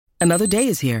Another day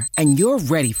is here, and you're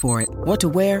ready for it. What to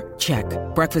wear? Check.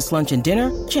 Breakfast, lunch, and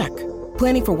dinner? Check.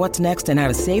 Planning for what's next and how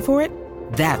to save for it?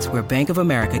 That's where Bank of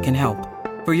America can help.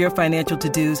 For your financial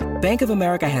to-dos, Bank of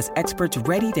America has experts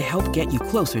ready to help get you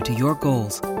closer to your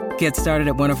goals. Get started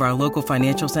at one of our local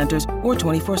financial centers or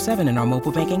 24/7 in our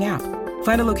mobile banking app.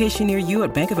 Find a location near you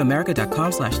at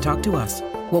bankofamerica.com/talktous.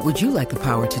 What would you like the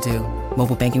power to do?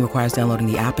 Mobile banking requires downloading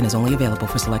the app and is only available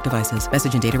for select devices.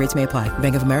 Message and data rates may apply.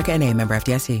 Bank of America N.A., member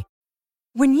FDIC.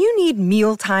 When you need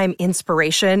mealtime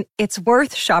inspiration, it's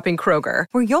worth shopping Kroger,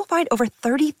 where you'll find over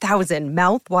 30,000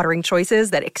 mouth-watering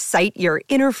choices that excite your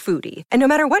inner foodie. And no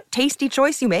matter what tasty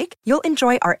choice you make, you'll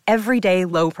enjoy our everyday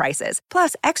low prices,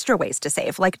 plus extra ways to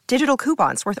save, like digital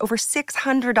coupons worth over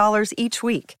 $600 each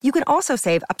week. You can also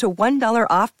save up to $1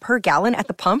 off per gallon at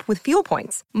the pump with fuel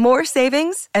points. More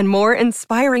savings and more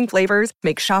inspiring flavors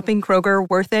make shopping Kroger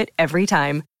worth it every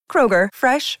time. Kroger,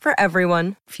 fresh for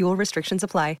everyone. Fuel restrictions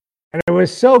apply. And it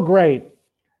was so great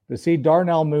to see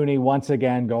Darnell Mooney once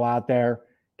again go out there,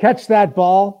 catch that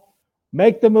ball,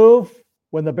 make the move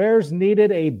when the Bears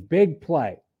needed a big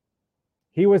play.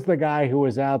 He was the guy who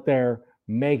was out there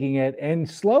making it, and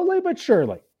slowly but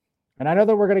surely, and I know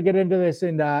that we're going to get into this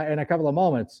in a couple of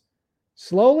moments,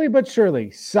 slowly but surely,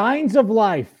 signs of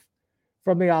life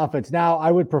from the offense. Now,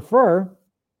 I would prefer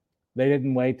they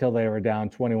didn't wait till they were down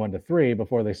 21-3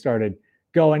 before they started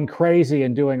going crazy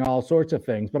and doing all sorts of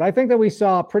things. But I think that we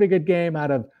saw a pretty good game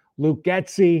out of Luke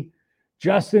Getsy.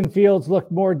 Justin Fields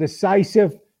looked more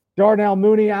decisive. Darnell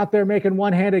Mooney out there making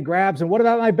one-handed grabs. And what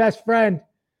about my best friend,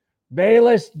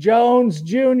 Velus Jones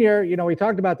Jr.? You know, we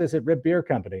talked about this at Rip Beer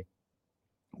Company,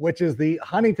 which is the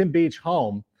Huntington Beach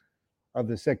home of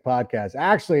the Sick Podcast.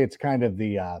 Actually, it's kind of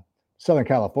the Southern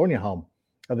California home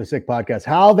of the Sick Podcast.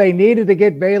 How they needed to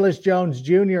get Velus Jones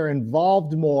Jr.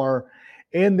 involved more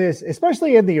in this,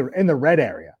 especially in the red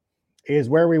area, is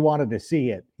where we wanted to see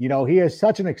it. You know, he is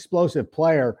such an explosive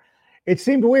player. It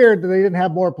seemed weird that they didn't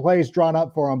have more plays drawn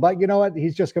up for him, but you know what?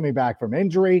 He's just coming back from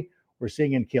injury. We're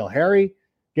seeing N'Keal Harry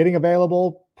getting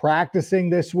available, practicing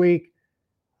this week.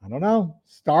 I don't know,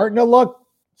 starting to look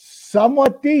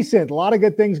somewhat decent. A lot of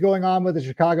good things going on with the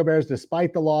Chicago Bears,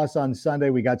 despite the loss on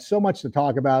Sunday. We got so much to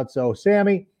talk about. So,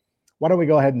 Sammy, why don't we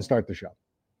go ahead and start the show?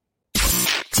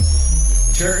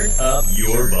 Turn up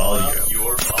your volume.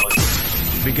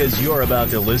 Because you're about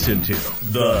to listen to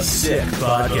The Sick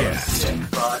Podcast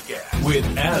with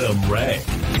Adam Ray.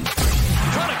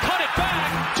 Trying to cut it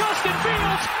back. Justin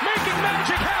Fields making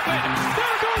magic happen.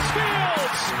 There goes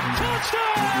Fields.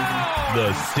 Touchdown.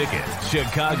 The sickest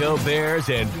Chicago Bears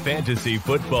and fantasy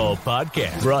football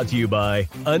podcast. Brought to you by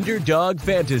Underdog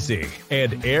Fantasy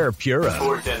and Air Pura.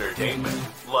 Sports entertainment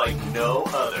like no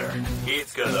other.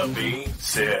 It's gonna be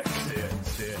sick.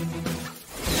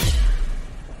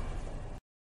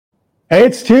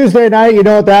 It's Tuesday night. You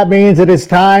know what that means. It is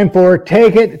time for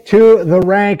Take It to the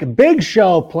Rank. Big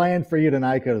show planned for you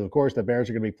tonight because, of course, the Bears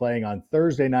are going to be playing on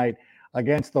Thursday night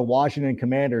against the Washington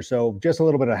Commanders. So just a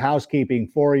little bit of housekeeping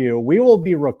for you. We will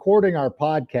be recording our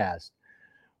podcast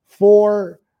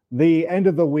for the end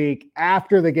of the week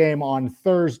after the game on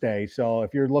Thursday. So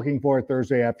if you're looking for it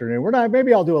Thursday afternoon,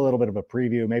 maybe I'll do a little bit of a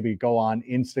preview, maybe go on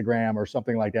Instagram or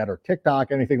something like that, or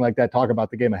TikTok, anything like that, talk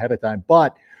about the game ahead of time.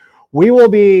 But we will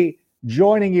be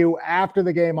joining you after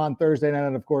the game on Thursday night.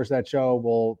 And of course, that show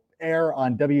will air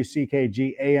on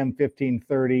WCKG AM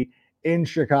 1530 in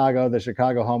Chicago, the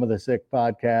Chicago home of the Sick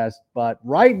Podcast. But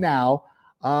right now,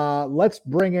 let's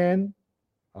bring in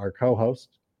our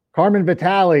co-host, Carmen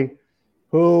Vitale,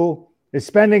 who is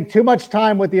spending too much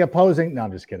time with the opposing. No,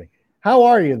 I'm just kidding. How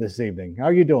are you this evening? How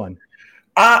are you doing?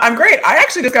 I'm great. I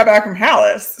actually just got back from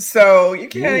Hallis, so you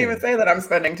can't even say that I'm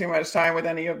spending too much time with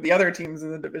any of the other teams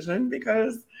in the division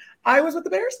because I was with the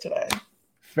Bears today.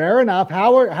 Fair enough.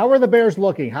 How are the Bears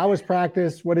looking? How was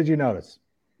practice? What did you notice?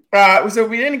 So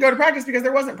we didn't go to practice because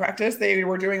there wasn't practice. They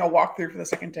were doing a walkthrough for the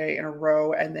second day in a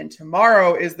row, and then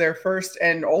tomorrow is their first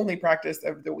and only practice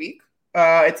of the week.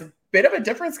 It's a bit of a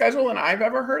different schedule than I've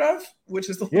ever heard of, which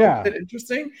is a little bit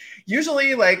interesting.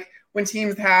 Usually, like, when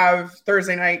teams have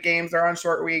Thursday night games, they're on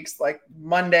short weeks. Like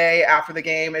Monday after the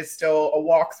game is still a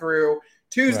walkthrough.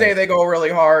 Tuesday, They go really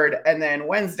hard. And then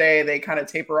Wednesday, they kind of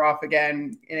taper off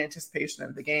again in anticipation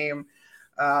of the game.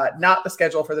 Not the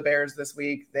schedule for the Bears this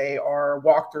week. They are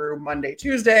walkthrough Monday,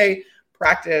 Tuesday,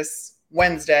 practice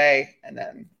Wednesday, and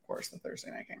then, of course, the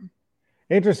Thursday night game.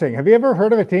 Interesting. Have you ever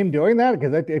heard of a team doing that?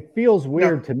 Because it feels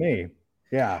weird to me.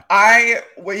 Yeah.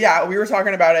 We were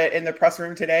talking about it in the press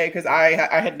room today because I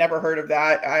had never heard of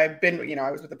that. I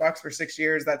was with the Bucs for 6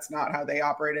 years. That's not how they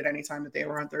operated anytime that they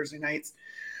were on Thursday nights.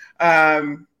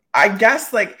 I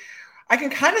guess, like, I can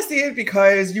kind of see it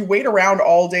because you wait around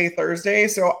all day Thursday.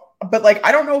 So, but like,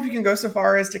 I don't know if you can go so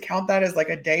far as to count that as like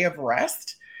a day of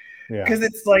rest. Because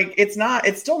it's like,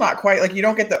 it's still not quite like you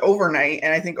don't get the overnight.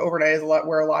 And I think overnight is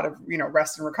where a lot of,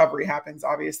 rest and recovery happens,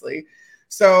 obviously.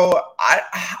 So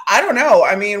I don't know.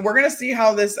 I mean, we're going to see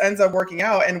how this ends up working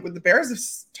out. And with the Bears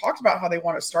have talked about how they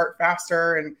want to start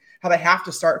faster and how they have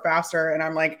to start faster. And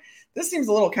I'm like, this seems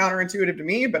a little counterintuitive to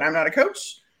me, but I'm not a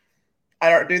coach. I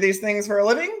don't do these things for a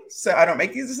living. So I don't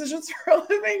make these decisions for a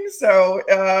living. So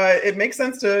it makes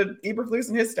sense to Eberflus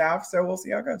and his staff. So we'll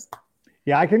see how it goes.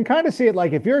 Yeah, I can kind of see it.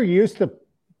 Like if you're used to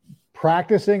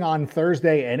practicing on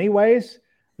Thursday anyways,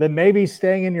 then maybe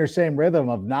staying in your same rhythm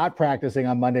of not practicing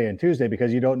on Monday and Tuesday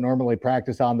because you don't normally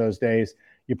practice on those days.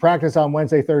 You practice on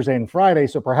Wednesday, Thursday, and Friday.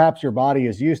 So perhaps your body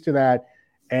is used to that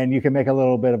and you can make a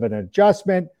little bit of an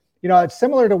adjustment. It's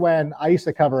similar to when I used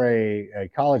to cover a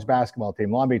college basketball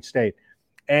team, Long Beach State,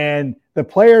 and the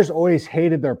players always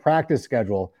hated their practice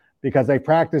schedule because they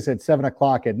practice at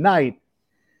 7:00 at night.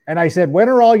 And I said, when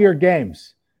are all your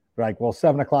games? They're like, well,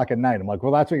 7:00 at night. I'm like,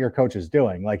 well, that's what your coach is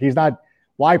doing. Like, he's not,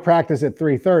 why practice at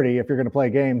 3:30 if you're going to play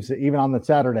games, even on the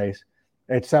Saturdays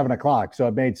at 7:00? So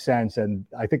it made sense. And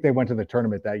I think they went to the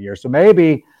tournament that year. So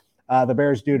maybe the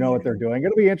Bears do know what they're doing.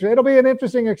 It'll be interesting. It'll be an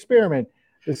interesting experiment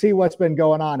to see what's been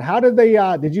going on. How did they,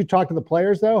 did you talk to the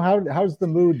players though? How's the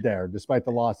mood there despite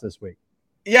the loss this week?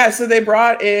 Yeah, so they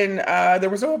brought in, there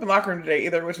was no open locker room today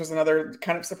either, which was another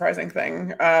kind of surprising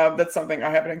thing. That's something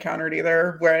I haven't encountered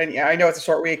either. I know it's a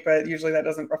short week, but usually that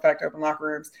doesn't affect open locker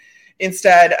rooms.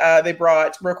 Instead, they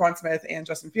brought Roquan Smith and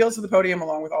Justin Fields to the podium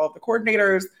along with all of the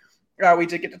coordinators. We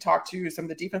did get to talk to some of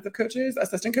the defensive coaches,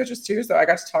 assistant coaches too. So I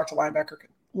got to talk to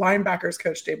linebackers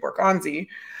coach Dave Borgonzi.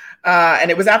 And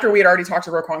it was after we had already talked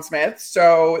to Roquan Smith.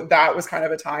 So that was kind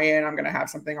of a tie-in. I'm going to have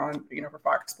something on, for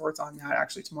Fox Sports on that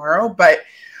actually tomorrow. But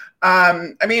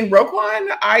I mean,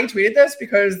 Roquan, I tweeted this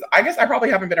because I guess I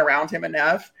probably haven't been around him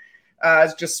enough,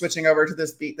 just switching over to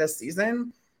this beat this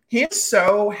season. He is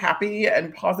so happy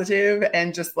and positive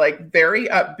and just like very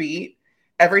upbeat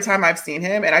every time I've seen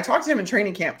him. And I talked to him in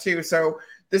training camp too. So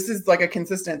this is like a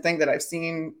consistent thing that I've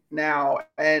seen now.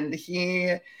 And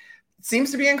he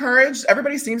seems to be encouraged.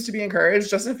 Everybody seems to be encouraged.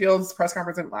 Justin Fields' press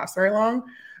conference didn't last very long.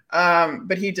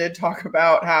 But he did talk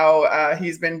about how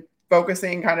he's been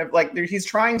focusing kind of like he's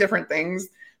trying different things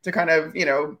to kind of,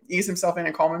 ease himself in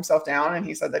and calm himself down. And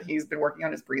he said that he's been working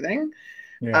on his breathing,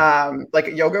 like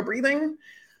yoga breathing.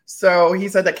 So he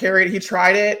said that he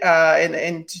tried it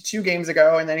in 2 games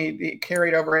ago, and then he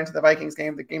carried over into the Vikings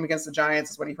game. The game against the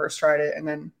Giants is when he first tried it. And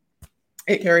then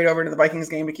it carried over into the Vikings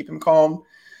game to keep him calm.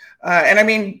 And I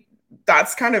mean,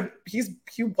 that's kind of,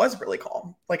 he was really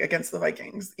calm, like against the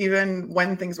Vikings, even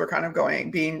when things were kind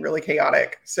of being really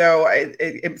chaotic. So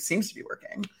it seems to be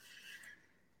working.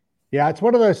 Yeah, it's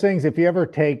one of those things. If you ever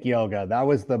take yoga, that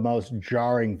was the most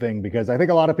jarring thing because I think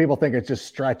a lot of people think it's just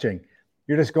stretching.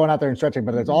 You're just going out there and stretching,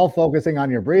 but it's all focusing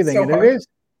on your breathing. So and hard. It is,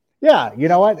 yeah, you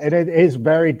know what? And it is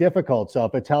very difficult. So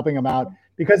if it's helping him out,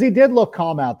 because he did look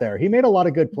calm out there. He made a lot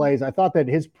of good plays. I thought that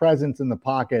his presence in the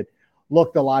pocket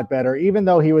looked a lot better, even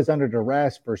though he was under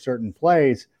duress for certain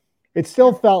plays. It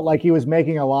still felt like he was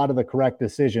making a lot of the correct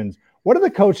decisions. What do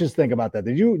the coaches think about that?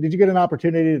 Did you get an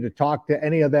opportunity to talk to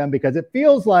any of them? Because it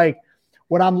feels like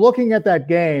when I'm looking at that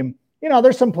game,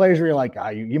 there's some plays where you're like,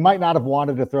 you might not have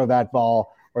wanted to throw that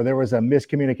ball, or there was a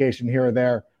miscommunication here or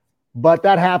there, but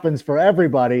that happens for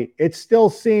everybody. It still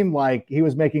seemed like he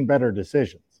was making better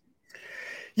decisions.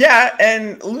 Yeah,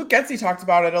 and Luke Getsy talked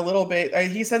about it a little bit.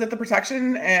 He said that the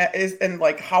protection is, and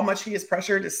like how much he is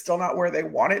pressured is still not where they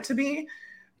want it to be.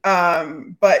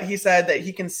 But he said that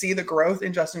he can see the growth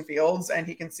in Justin Fields and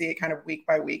he can see it kind of week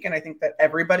by week. And I think that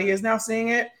everybody is now seeing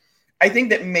it. I think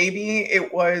that maybe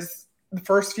it was the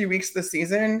first few weeks of the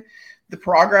season, the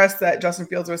progress that Justin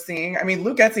Fields was seeing. I mean,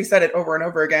 Luke Getsy said it over and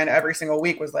over again every single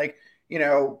week was like,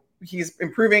 he's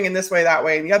improving in this way, that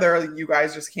way, and the other. You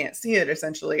guys just can't see it,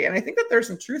 essentially. And I think that there's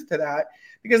some truth to that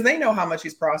because they know how much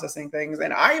he's processing things.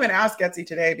 And I even asked Getsy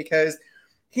today because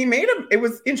it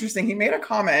was interesting. He made a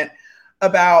comment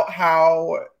about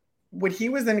how when he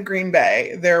was in Green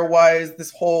Bay, there was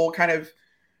this whole kind of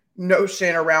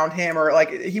notion around him, or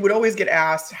like he would always get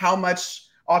asked how much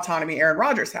autonomy Aaron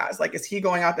Rodgers has. Like, is he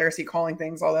going out there? Is he calling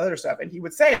things, all the other stuff? And he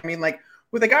would say, I mean, like,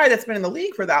 with a guy that's been in the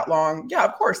league for that long, yeah,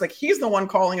 of course, like he's the one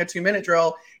calling a 2-minute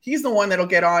drill. He's the one that'll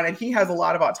get on and he has a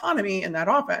lot of autonomy in that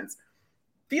offense.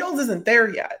 Fields isn't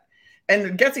there yet.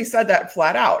 And Getsy said that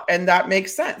flat out, and that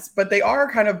makes sense, but they are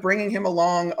kind of bringing him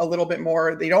along a little bit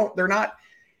more.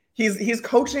 He's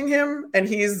coaching him and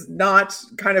he's not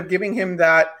kind of giving him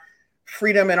that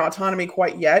freedom and autonomy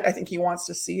quite yet. I think he wants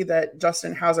to see that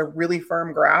Justin has a really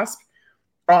firm grasp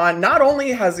not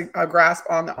only has a grasp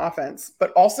on the offense,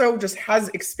 but also just has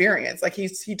experience. Like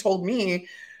he told me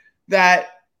that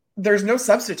there's no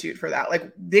substitute for that.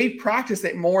 Like they practice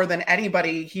it more than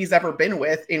anybody he's ever been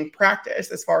with in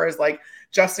practice, as far as like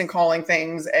Justin calling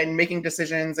things and making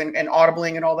decisions and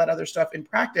audibling and all that other stuff in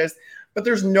practice. But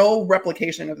there's no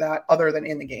replication of that other than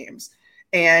in the games.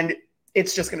 And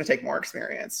it's just going to take more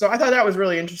experience. So I thought that was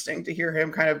really interesting to hear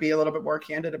him kind of be a little bit more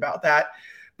candid about that.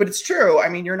 But it's true. I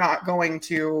mean, you're not going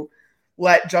to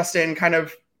let Justin kind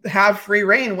of have free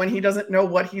reign when he doesn't know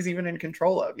what he's even in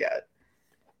control of yet.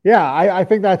 Yeah, I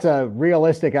think that's a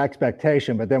realistic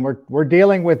expectation. But then we're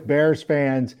dealing with Bears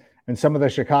fans and some of the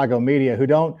Chicago media who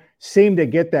don't seem to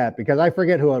get that, because I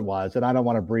forget who it was, and I don't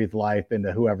want to breathe life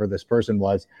into whoever this person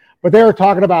was. But they were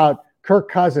talking about Kirk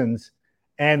Cousins,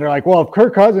 and they're like, well, if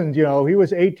Kirk Cousins, he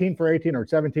was 18 for 18 or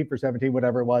 17 for 17,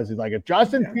 whatever it was. He's like, if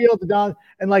Justin Fields done,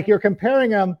 and like you're comparing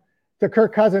him to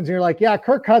Kirk Cousins, and you're like, yeah,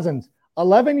 Kirk Cousins,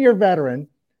 11-year veteran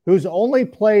who's only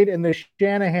played in the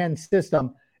Shanahan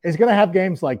system, is going to have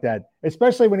games like that,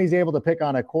 especially when he's able to pick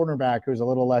on a cornerback who's a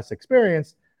little less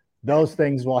experienced. Those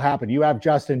things will happen. You have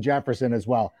Justin Jefferson as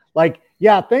well. Like,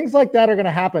 yeah, things like that are going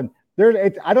to happen.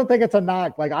 I don't think it's a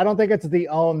knock. Like, I don't think it's the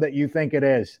own that you think it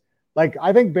is. Like,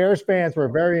 I think Bears fans were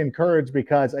very encouraged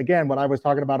because, again, what I was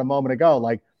talking about a moment ago,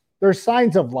 like, there's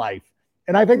signs of life.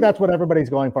 And I think that's what everybody's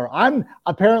going for. I'm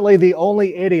apparently the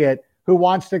only idiot who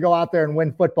wants to go out there and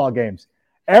win football games.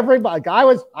 Everybody, I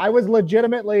was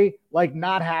legitimately like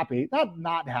not happy,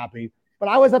 not happy, but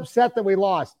I was upset that we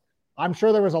lost. I'm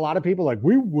sure there was a lot of people like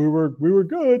we were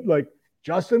good. Like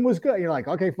Justin was good. You're like,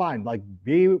 okay, fine. Like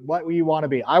be what you want to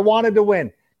be. I wanted to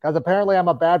win because apparently I'm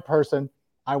a bad person.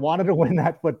 I wanted to win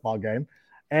that football game.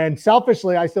 And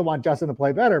selfishly, I still want Justin to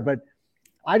play better. But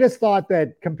I just thought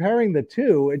that comparing the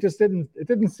two, it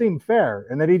didn't seem fair.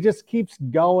 And that he just keeps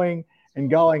going and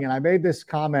going. And I made this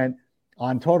comment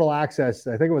on Total Access,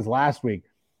 I think it was last week.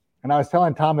 And I was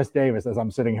telling Thomas Davis, as I'm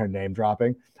sitting here name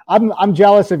dropping, I'm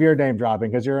jealous of your name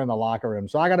dropping because you're in the locker room.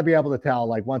 So I got to be able to tell,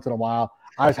 like, once in a while.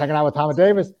 I was hanging out with Thomas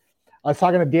Davis. I was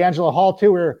talking to D'Angelo Hall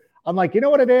too. I'm like, you know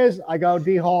what it is? I go,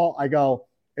 D Hall,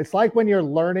 it's like when you're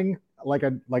learning like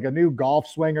a new golf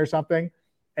swing or something,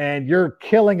 and you're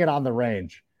killing it on the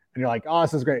range. And you're like, oh,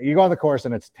 this is great. You go on the course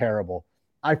and it's terrible.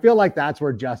 I feel like that's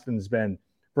where Justin's been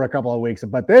for a couple of weeks.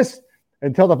 But this,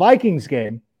 until the Vikings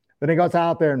game, then he goes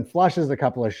out there and flushes a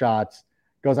couple of shots,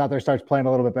 goes out there, starts playing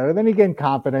a little bit better. Then he gained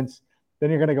confidence.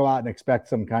 Then you're going to go out and expect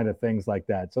some kind of things like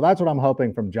that. So that's what I'm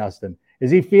hoping from Justin.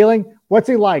 Is he feeling? What's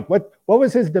he like? What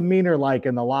was his demeanor like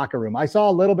in the locker room? I saw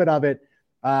a little bit of it,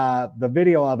 the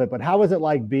video of it, but how was it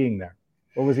like being there?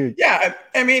 What was he? Yeah,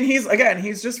 I mean,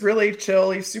 he's just really chill.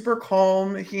 He's super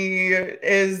calm. He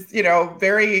is,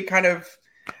 very kind of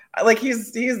like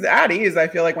he's at ease, I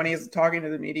feel like, when he's talking to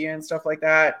the media and stuff like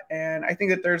that. And I think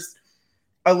that there's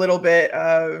a little bit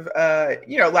of,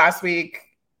 last week,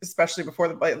 especially before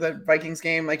the Vikings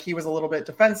game, like he was a little bit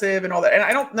defensive and all that. And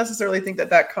I don't necessarily think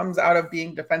that comes out of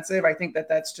being defensive. I think that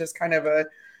that's just kind of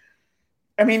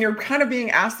you're kind of being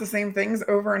asked the same things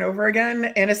over and over again.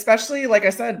 And especially, like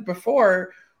I said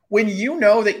before, when you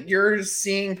know that you're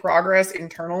seeing progress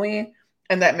internally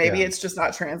and that maybe it's just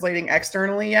not translating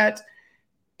externally yet,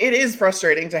 it is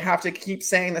frustrating to have to keep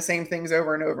saying the same things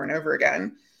over and over and over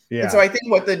again. Yeah. And so I think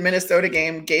what the Minnesota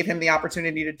game gave him the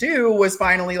opportunity to do was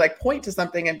finally like point to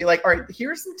something and be like, all right,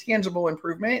 here's some tangible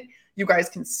improvement. You guys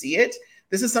can see it.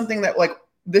 This is something that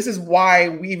this is why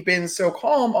we've been so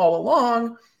calm all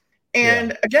along.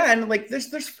 And again, like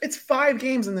it's 5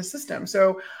 games in the system.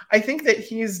 So I think that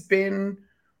he's been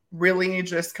really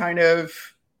just kind of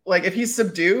like, if he's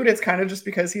subdued, it's kind of just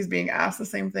because he's being asked the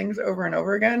same things over and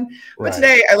over again. Right. But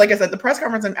today, like I said, the press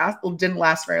conference didn't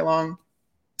last very long.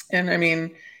 And I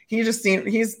mean, he just seemed,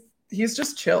 he's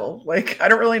just chill. Like, I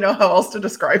don't really know how else to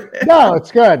describe it. No,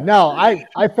 it's good. No,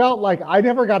 I felt like I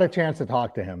never got a chance to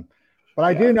talk to him, but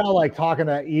I do know, like, talking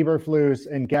to Eberflus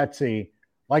and Getsy,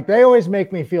 like, they always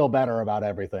make me feel better about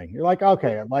everything. You're like,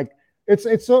 okay, like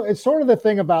it's sort of the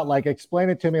thing about, like, explain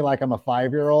it to me like I'm a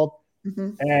 5-year-old.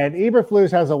 Mm-hmm. And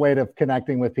Eberflus has a way of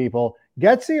connecting with people.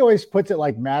 Getsy always puts it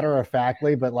like matter of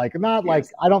factly, but like not like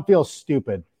I don't feel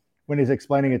stupid when he's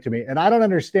explaining it to me. And I don't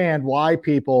understand why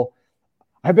people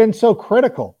have been so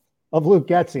critical of Luke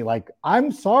Getsy. Like,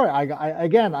 I'm sorry.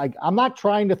 I'm not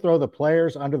trying to throw the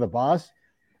players under the bus,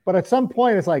 but at some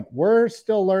point it's like, we're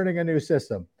still learning a new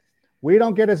system. We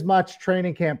don't get as much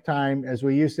training camp time as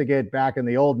we used to get back in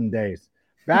the olden days.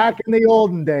 Back in the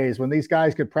olden days when these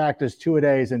guys could practice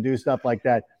 2-a-days and do stuff like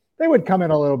that, they would come in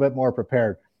a little bit more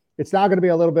prepared. It's now going to be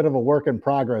a little bit of a work in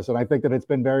progress, and I think that it's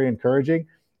been very encouraging.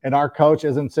 and our coach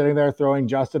isn't sitting there throwing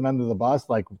Justin under the bus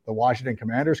like the Washington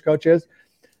Commanders coach is.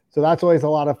 So that's always a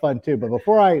lot of fun too. But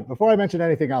before I mention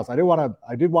anything else, I did want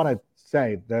to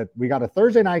say that we got a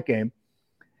Thursday night game,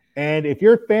 and if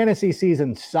your fantasy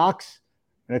season sucks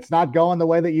and it's not going the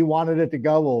way that you wanted it to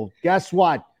go, well, guess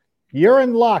what? You're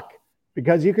in luck,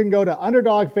 because you can go to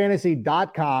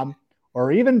underdogfantasy.com,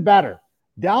 or even better,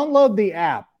 download the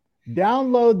app.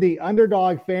 Download the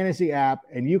Underdog Fantasy app,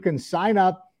 and you can sign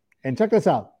up. And check this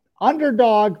out.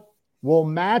 Underdog will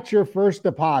match your first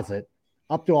deposit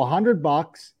up to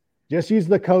 $100. Just use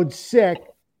the code SICK.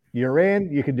 You're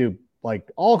in. You can do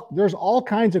there's all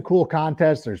kinds of cool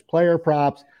contests. There's player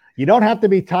props. You don't have to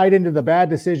be tied into the bad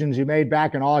decisions you made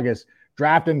back in August,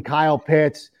 drafting Kyle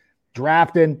Pitts,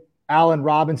 drafting Allen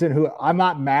Robinson, who I'm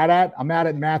not mad at. I'm mad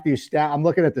at Matthew Stafford. I'm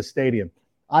looking at the stadium.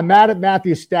 I'm mad at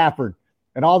Matthew Stafford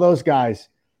and all those guys.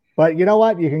 But you know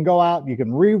what? You can go out. You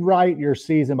can rewrite your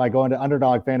season by going to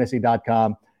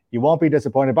underdogfantasy.com. You won't be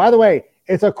disappointed. By the way,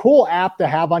 it's a cool app to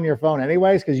have on your phone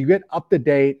anyways, because you get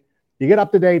up-to-date. You get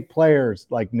up-to-date players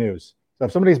like news. So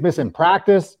if somebody's missing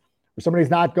practice or somebody's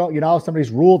not somebody's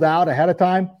ruled out ahead of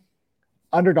time,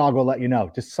 Underdog will let you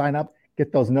know. Just sign up,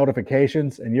 get those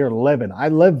notifications, and you're living. I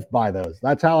live by those.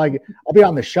 That's how I'll be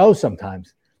on the show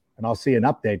sometimes, and I'll see an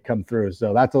update come through.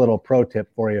 So that's a little pro tip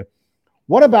for you.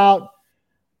 What about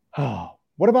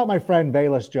my friend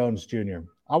Velus Jones Jr.?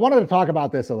 I wanted to talk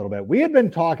about this a little bit. We had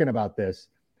been talking about this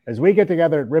as we get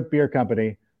together at Rip Beer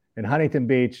Company in Huntington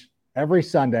Beach every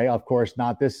Sunday. Of course,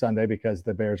 not this Sunday because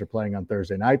the Bears are playing on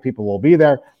Thursday night. People will be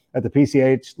there at the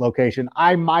PCH location.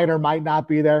 I might or might not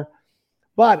be there.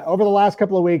 But over the last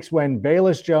couple of weeks, when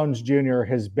Velus Jones Jr.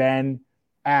 has been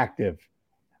active,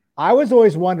 I was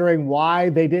always wondering why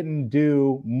they didn't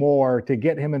do more to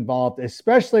get him involved,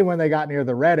 especially when they got near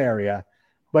the red area.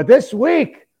 But this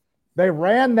week, they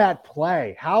ran that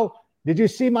play. How did you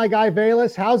see my guy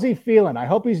Velus? How's he feeling? I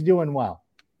hope he's doing well.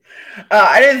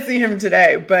 I didn't see him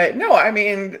today, but no, I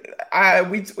mean,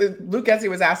 Luke Getsy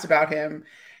was asked about him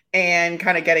and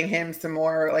kind of getting him some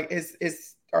more, like,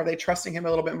 are they trusting him a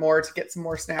little bit more to get some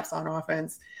more snaps on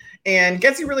offense? And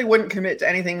Getsy really wouldn't commit to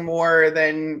anything more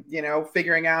than,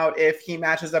 figuring out if he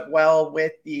matches up well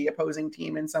with the opposing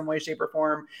team in some way, shape, or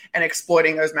form and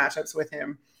exploiting those matchups with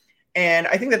him. And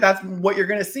I think that that's what you're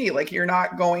going to see. Like, you're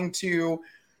not going to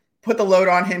put the load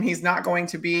on him. He's not going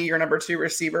to be your number 2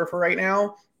 receiver for right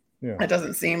now. Yeah. It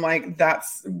doesn't seem like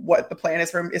that's what the plan is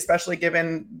for him, especially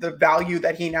given the value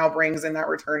that he now brings in that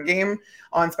return game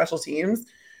on special teams.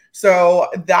 So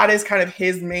that is kind of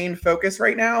his main focus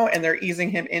right now, and they're easing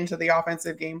him into the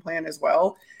offensive game plan as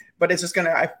well. But it's just going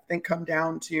to, I think, come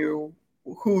down to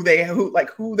who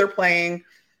they're playing,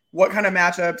 what kind of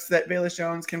matchups that Velus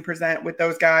Jones can present with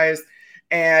those guys,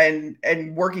 and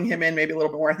working him in maybe a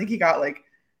little bit more. I think he got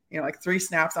 3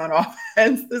 snaps on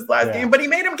offense this last game, but he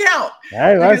made him count.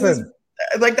 Hey, listen.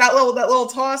 That little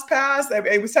toss pass,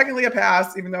 it was technically a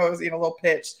pass, even though it was a little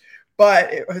pitch.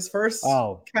 But it was his first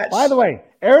catch. By the way,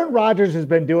 Aaron Rodgers has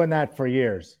been doing that for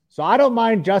years. So I don't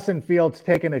mind Justin Fields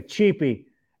taking a cheapie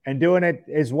and doing it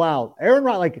as well.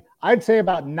 I'd say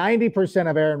about 90%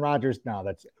 of Aaron Rodgers. Now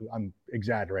I'm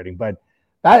exaggerating, but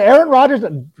that Aaron Rodgers,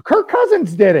 Kirk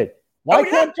Cousins did it. Why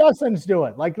can't Justin's do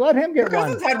it? Let him get one.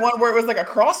 Cousins had one where it was like a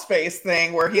crossface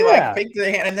thing where he faked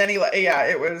the hand and then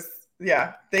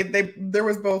there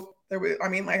was both.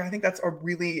 I think that's a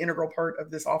really integral part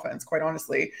of this offense, quite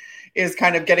honestly, is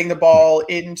kind of getting the ball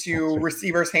into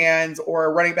receivers' hands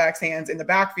or running backs' hands in the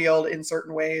backfield in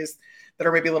certain ways that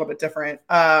are maybe a little bit different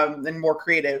and more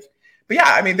creative. But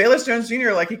yeah, Velus Jones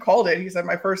Jr., he called it. He said,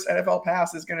 my first NFL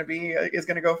pass is going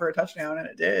to go for a touchdown, and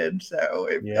it did. So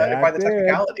by the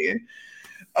technicality.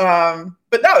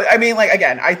 But no,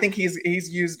 again, I think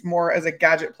he's used more as a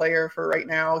gadget player for right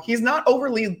now. He's not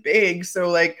overly big,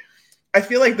 so I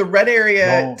feel like the red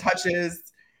area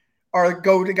touches are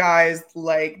go-to guys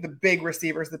like the big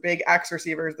receivers, the big X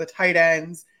receivers, the tight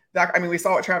ends. We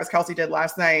saw what Travis Kelce did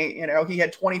last night. He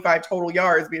had 25 total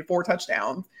yards, he had 4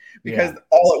 touchdowns because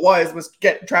all it was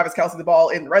get Travis Kelce the ball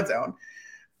in the red zone.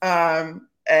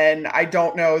 And I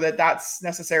don't know that that's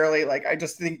necessarily I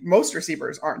just think most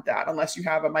receivers aren't that unless you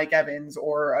have a Mike Evans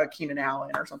or a Keenan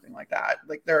Allen or something like that.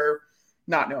 They're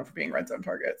not known for being red zone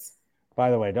targets. By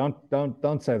the way, don't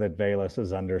say that Velus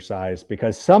is undersized,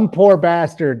 because some poor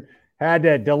bastard had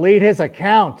to delete his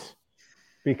account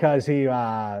because he's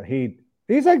a.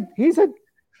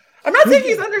 I'm not saying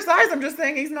he's undersized. I'm just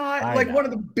saying he's not one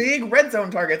of the big red zone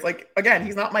targets. Again,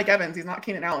 he's not Mike Evans. He's not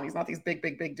Keenan Allen. He's not these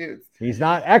big dudes. He's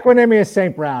not. Equanimous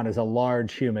St. Brown is a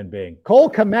large human being. Cole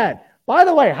Kmet. By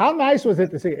the way, how nice was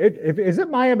it to see? Is it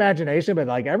my imagination? But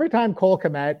every time Cole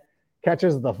Kmet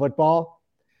catches the football,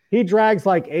 he drags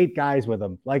like 8 guys with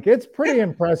him. Like, it's pretty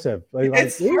impressive.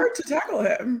 It's hard to tackle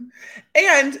him.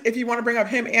 And if you want to bring up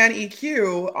him and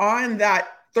EQ on that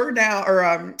third down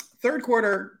or third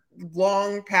quarter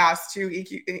long pass to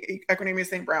Equanimeous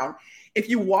St. Brown, if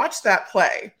you watch that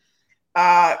play,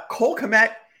 Cole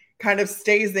Kmet kind of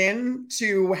stays in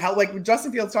to how, like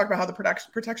Justin Fields talked about how the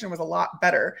protection was a lot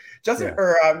better.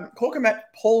 Cole Kmet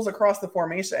pulls across the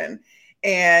formation,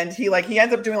 and he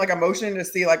ends up doing like a motion to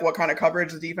see like what kind of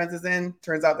coverage the defense is in.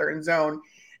 Turns out they're in zone.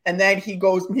 And then he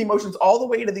motions all the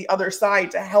way to the other side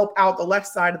to help out the left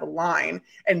side of the line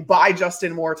and buy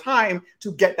Justin more time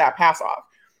to get that pass off.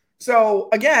 So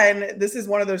again, this is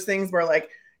one of those things where like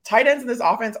tight ends in this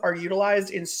offense are utilized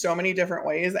in so many different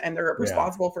ways, and they're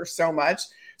responsible for so much.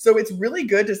 So it's really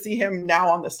good to see him now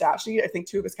on the stat sheet. I think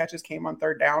 2 of his catches came on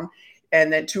third down,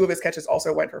 and then 2 of his catches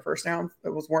also went for first down.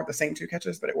 Weren't the same 2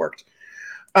 catches, but it worked.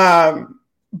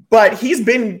 But he's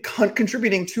been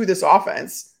contributing to this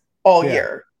offense all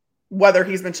year, whether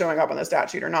he's been showing up on the stat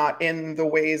sheet or not, in the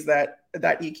ways that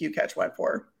EQ catch went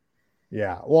for.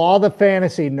 Yeah. Well, all the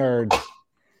fantasy nerds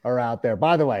are out there.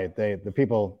 By the way, the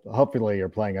people, hopefully you're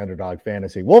playing Underdog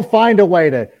Fantasy. We'll find a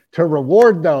way to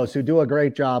reward those who do a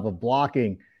great job of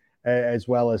blocking as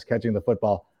well as catching the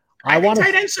football. I think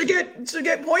tight ends should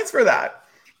get points for that.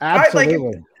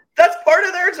 Absolutely. That's part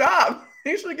of their job.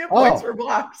 They should get points for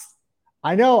blocks.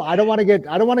 I know. I don't want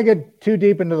to get too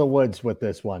deep into the woods with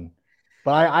this one,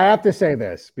 but I have to say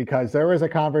this because there was a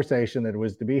conversation that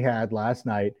was to be had last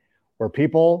night where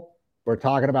people were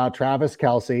talking about Travis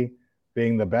Kelce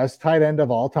being the best tight end of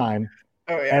all time.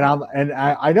 Oh yeah. And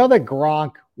I know that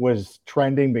Gronk was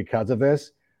trending because of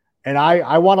this. And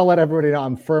I want to let everybody know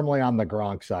I'm firmly on the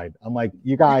Gronk side. I'm like,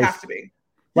 you guys have to be.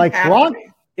 Like Gronk,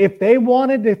 if they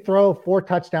wanted to throw 4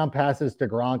 touchdown passes to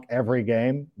Gronk every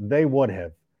game, they would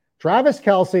have. Travis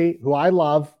Kelce, who I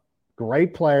love,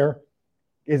 great player,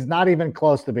 is not even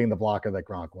close to being the blocker that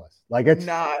Gronk was. Like, it's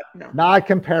not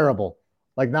comparable.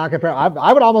 Like, not comparable.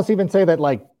 I would almost even say that,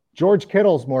 like, George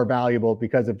Kittle's more valuable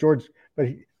because of George,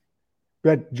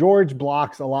 but George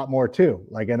blocks a lot more too.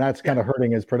 Like, and that's kind of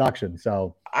hurting his production.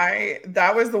 So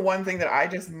that was the one thing that I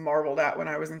just marveled at when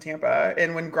I was in Tampa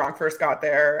and when Gronk first got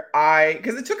there.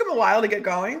 Because it took him a while to get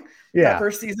going that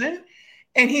first season,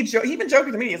 and he been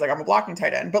joking to me. He's like, I'm a blocking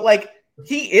tight end, but like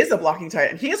he is a blocking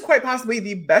tight end. He is quite possibly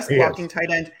the best blocking tight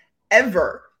end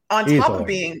ever, on top of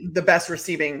being the best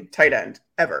receiving tight end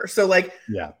ever. So like,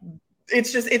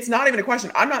 it's not even a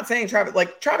question. I'm not saying Travis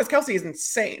Kelce is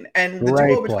insane, and the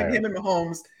duo between him and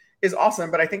Mahomes is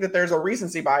awesome. But I think that there's a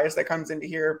recency bias that comes into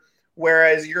here,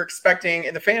 whereas you're expecting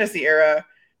in the fantasy era,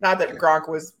 not that Gronk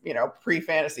was,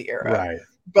 pre-fantasy era, right?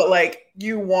 But like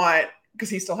you want, because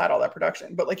he still had all that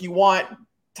production, but like you want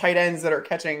tight ends that are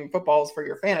catching footballs for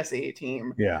your fantasy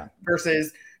team,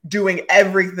 versus doing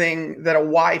everything that a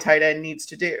Y tight end needs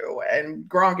to do. And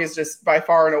Gronk is just by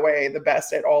far and away the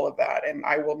best at all of that. And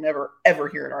I will never, ever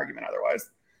hear an argument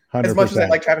otherwise. 100%. As much as I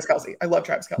like Travis Kelce. I love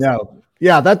Travis Kelce. No.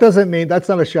 Yeah, that doesn't mean that's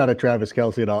not a shot at Travis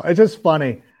Kelce at all. It's just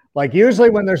funny. Like usually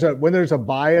when there's a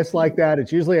bias like that,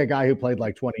 it's usually a guy who played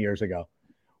like 20 years ago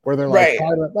where they're like,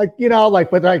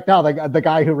 but right now the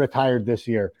guy who retired this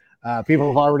year, people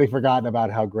have already forgotten about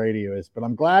how great he is, but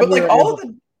I'm glad. But like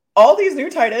all these new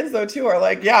tight ends, though, too, are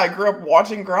like, I grew up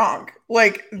watching Gronk.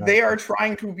 Like, they are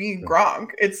trying to be Gronk.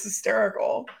 It's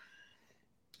hysterical.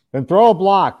 Then throw a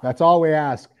block. That's all we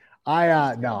ask.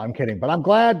 No, I'm kidding. But I'm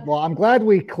glad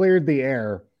we cleared the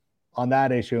air on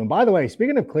that issue. And by the way,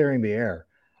 speaking of clearing the air,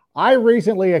 I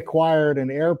recently acquired an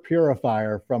air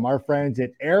purifier from our friends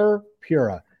at Air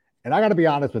Pura. And I got to be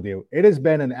honest with you, it has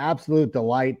been an absolute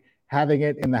delight having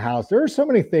it in the house. There are so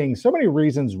many things, so many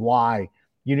reasons why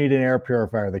you need an air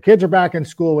purifier. The kids are back in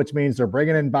school, which means they're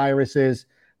bringing in viruses.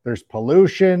 There's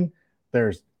pollution.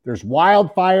 There's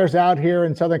wildfires out here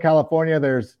in Southern California.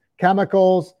 There's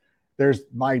chemicals. There's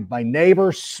my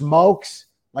neighbor smokes.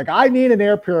 Like, I need an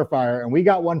air purifier, and we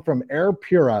got one from Air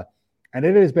Pura, and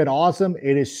it has been awesome.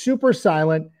 It is super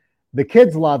silent. The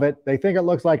kids love it. They think it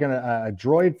looks like a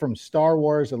droid from Star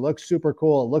Wars. It looks super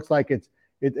cool. It looks like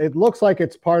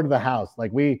it's part of the house.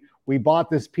 Like we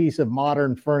bought this piece of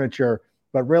modern furniture,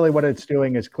 but really what it's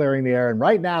doing is clearing the air. And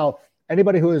right now,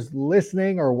 anybody who is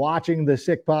listening or watching the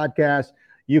Sick Podcast,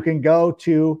 you can go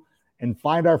to and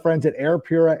find our friends at Air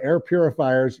Pura Air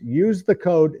Purifiers. Use the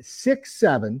code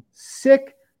SICK7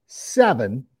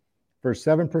 for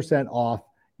 7% off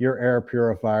your air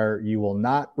purifier. You will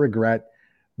not regret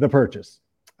the purchase.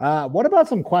 What about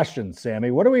some questions,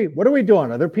 Sammy? What are we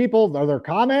doing? Are there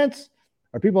comments?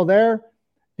 Are people there?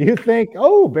 Do you think,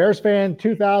 Bears fan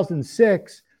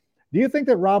 2006, do you think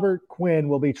that Robert Quinn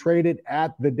will be traded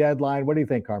at the deadline? What do you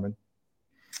think, Carmen?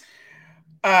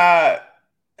 I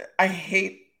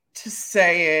hate to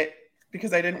say it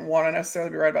because I didn't want to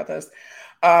necessarily be right about this.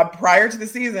 Prior to the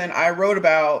season, I wrote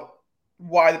about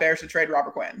why the Bears should trade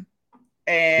Robert Quinn,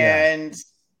 and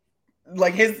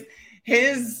like his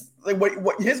like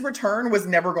what his return was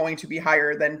never going to be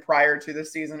higher than prior to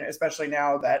this season, especially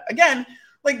now that, again,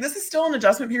 like this is still an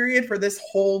adjustment period for this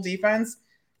whole defense.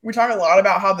 We talk a lot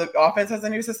about how the offense has a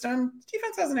new system. The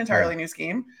defense has an entirely new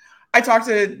scheme. I talked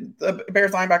to the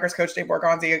Bears linebackers coach Dave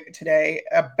Borgonzi today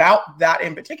about that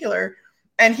in particular,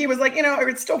 and he was like,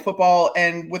 it's still football,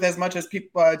 and with as much as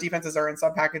defenses are in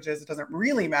sub packages, it doesn't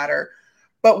really matter.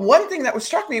 But one thing that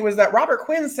struck me was that Robert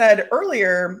Quinn said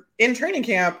earlier in training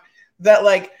camp that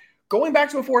like going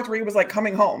back to a 4-3 was like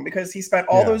coming home because he spent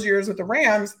all those years with the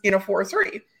Rams in a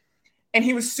 4-3. And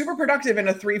he was super productive in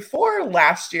a 3-4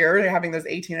 last year, having those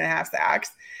 18.5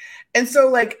 sacks. And so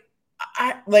like,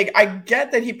 I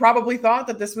get that he probably thought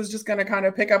that this was just going to kind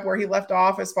of pick up where he left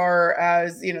off as far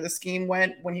as, the scheme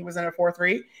went when he was in a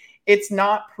 4-3. It's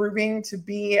not proving to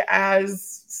be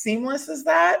as seamless as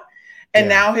that. And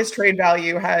now his trade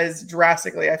value has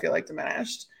drastically, I feel like,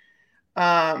 diminished.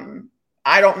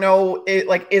 I don't know,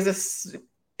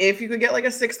 if you could get like a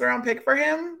 6th round pick for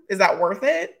him, is that worth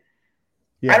it?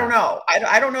 Yeah. I don't know.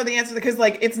 I don't know the answer because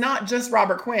like it's not just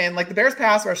Robert Quinn. Like the Bears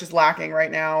pass rush is lacking right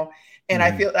now, and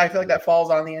I feel like that falls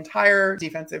on the entire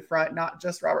defensive front, not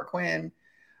just Robert Quinn.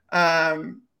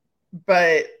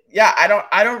 But yeah,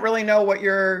 I don't really know what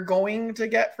you're going to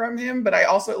get from him. But I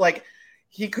also like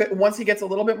he could, once he gets a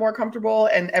little bit more comfortable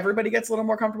and everybody gets a little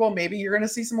more comfortable, maybe you're going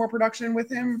to see some more production with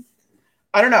him.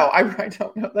 I don't know. I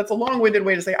don't know. That's a long-winded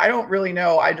way to say I don't really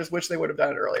know. I just wish they would have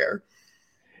done it earlier.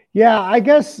 Yeah, I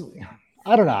guess.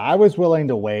 I don't know. I was willing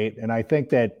to wait. And I think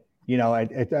that,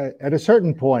 at a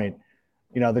certain point,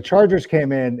 the Chargers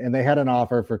came in and they had an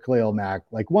offer for Khalil Mack,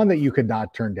 like one that you could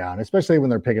not turn down, especially when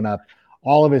they're picking up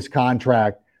all of his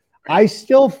contract. I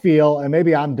still feel, and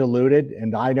maybe I'm deluded,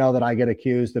 and I know that I get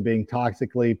accused of being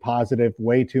toxically positive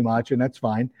way too much, and that's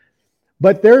fine.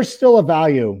 But there's still a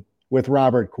value with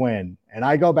Robert Quinn. And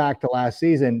I go back to last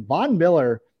season, Von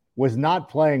Miller was not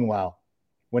playing well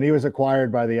when he was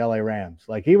acquired by the LA Rams.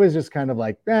 Like he was just kind of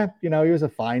like, he was a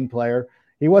fine player.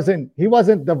 He wasn't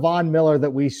the Von Miller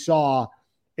that we saw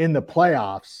in the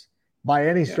playoffs by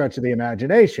any stretch of the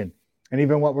imagination. And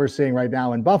even what we're seeing right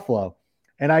now in Buffalo.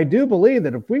 And I do believe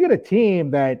that if we get a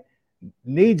team that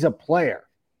needs a player,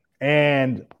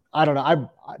 and I don't know,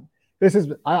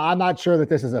 I'm not sure that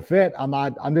this is a fit.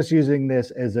 I'm just using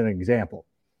this as an example.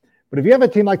 But if you have a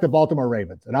team like the Baltimore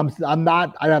Ravens, and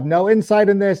I have no insight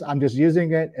in this, I'm just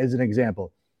using it as an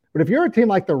example. But if you're a team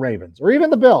like the Ravens or even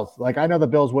the Bills, like I know the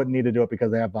Bills wouldn't need to do it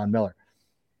because they have Von Miller.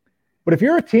 But if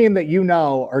you're a team that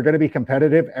are going to be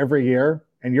competitive every year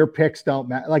and your picks don't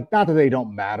matter, like not that they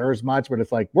don't matter as much, but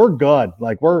it's like we're good.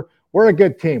 Like we're a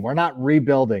good team. We're not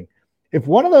rebuilding. If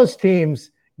one of those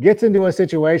teams gets into a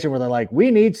situation where they're like,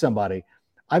 we need somebody,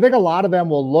 I think a lot of them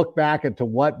will look back into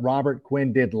what Robert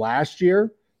Quinn did last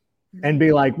year and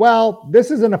be like, well,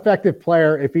 this is an effective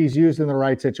player if he's used in the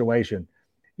right situation.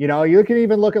 You can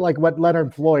even look at like what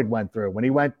Leonard Floyd went through when he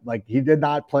went, like he did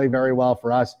not play very well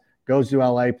for us, goes to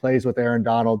LA, plays with Aaron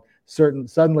Donald,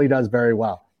 suddenly does very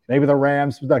well. Maybe the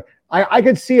Rams, like I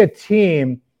could see a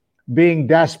team being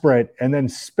desperate and then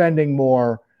spending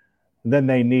more than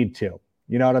they need to.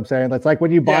 You know what I'm saying? It's like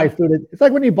when you buy food. It's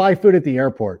like when you buy food at the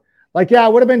airport. Like,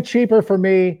 it would have been cheaper for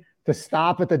me to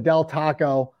stop at the Del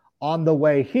Taco on the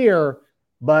way here,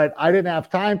 but I didn't have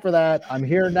time for that. I'm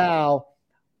here now.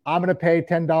 I'm going to pay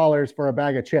 $10 for a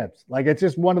bag of chips. Like, it's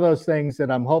just one of those things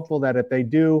that I'm hopeful that if they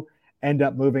do end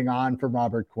up moving on from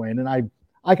Robert Quinn, and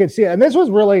I could see it. And this was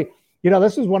really,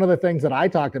 this was one of the things that I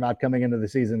talked about coming into the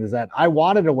season, is that I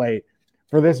wanted to wait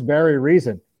for this very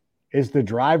reason, is to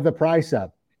drive the price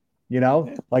up.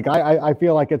 Like I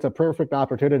feel like it's a perfect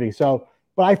opportunity. So,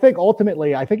 but I think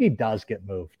ultimately, I think he does get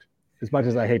moved, as much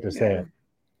as I hate to say it.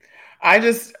 I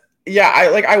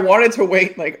wanted to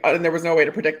wait, and there was no way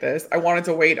to predict this. I wanted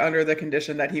to wait under the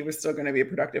condition that he was still going to be a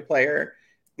productive player,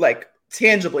 like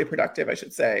tangibly productive, I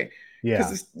should say. Yeah.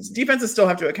 Because defenses still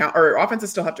have to account, or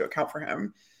offenses still have to account for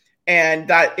him. And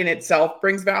that in itself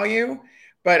brings value.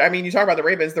 But I mean, you talk about the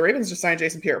Ravens. The Ravens just signed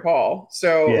Jason Pierre-Paul.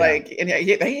 So and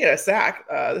he had a sack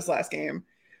this last game.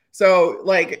 So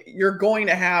you're going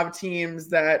to have teams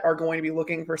that are going to be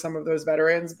looking for some of those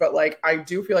veterans. But I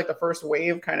do feel like the first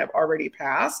wave kind of already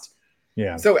passed.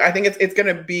 Yeah. So I think it's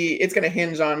going to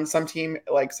hinge on some team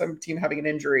having an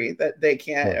injury that they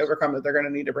can't overcome, that they're going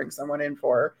to need to bring someone in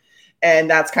for. And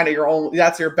that's kind of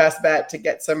that's your best bet to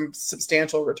get some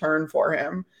substantial return for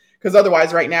him. Because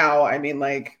otherwise right now, I mean,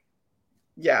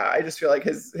 yeah, I just feel like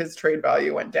his trade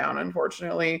value went down,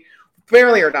 unfortunately,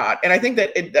 fairly or not. And I think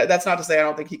that that's not to say I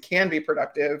don't think he can be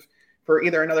productive for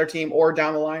either another team or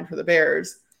down the line for the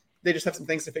Bears. They just have some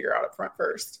things to figure out up front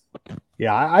first.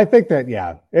 Yeah, I think that,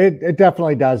 it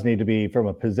definitely does need to be from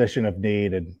a position of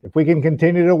need. And if we can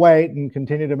continue to wait and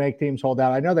continue to make teams hold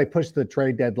out, I know they pushed the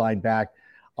trade deadline back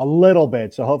a little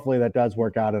bit. So hopefully that does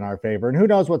work out in our favor. And who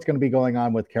knows what's going to be going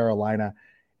on with Carolina.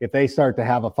 If they start to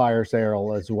have a fire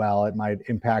sale as well, it might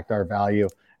impact our value.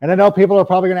 And I know people are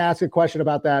probably going to ask a question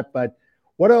about that, but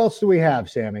what else do we have,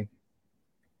 Sammy?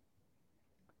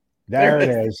 There it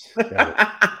is.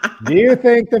 Do you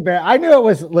think the Bears? I knew it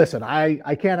was. Listen,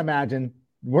 I can't imagine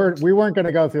we weren't going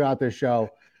to go throughout this show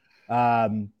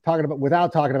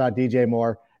without talking about DJ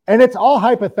Moore, and it's all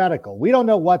hypothetical. We don't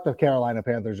know what the Carolina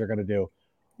Panthers are going to do.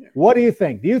 What do you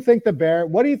think? Do you think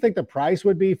what do you think the price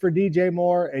would be for DJ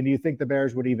Moore, and do you think the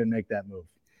Bears would even make that move?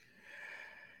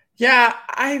 Yeah,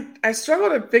 I struggle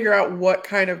to figure out what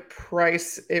kind of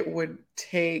price it would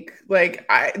take. Like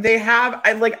they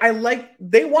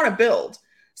want to build.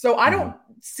 So I don't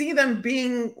see them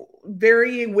being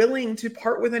very willing to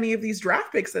part with any of these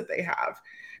draft picks that they have.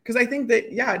 Because I think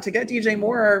that, to get DJ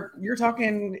Moore, you're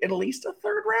talking at least a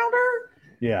third rounder.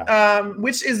 Yeah.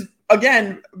 Which is,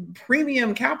 again,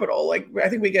 premium capital. Like, I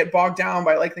think we get bogged down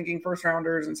by thinking first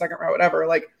rounders and second round, whatever.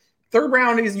 Like, third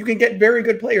round is you can get very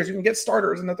good players. You can get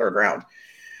starters in the third round.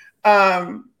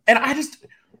 And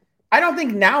I don't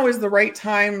think now is the right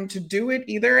time to do it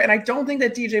either. And I don't think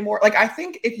that DJ Moore, I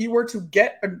think if you were to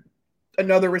get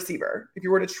another receiver, if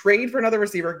you were to trade for another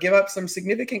receiver, give up some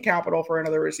significant capital for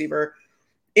another receiver,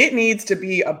 it needs to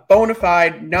be a bona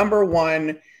fide number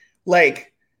one,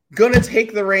 gonna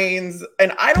take the reins.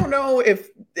 And I don't know if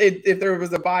there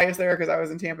was a bias there because I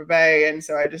was in Tampa Bay and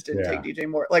so I just didn't take DJ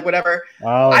Moore, whatever.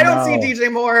 I don't see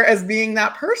DJ Moore as being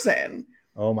that person.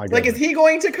 Oh my God. Is he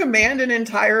going to command an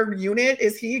entire unit?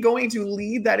 Is he going to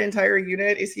lead that entire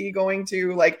unit? Is he going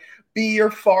to be your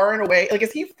far and away?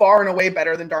 Is he far and away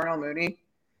better than Darnell Mooney?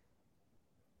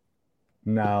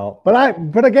 No,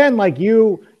 but again,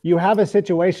 you have a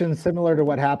situation similar to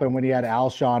what happened when you had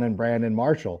Alshon and Brandon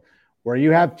Marshall, where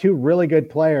you have two really good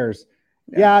players.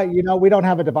 Yeah, we don't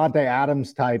have a Devontae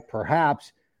Adams type,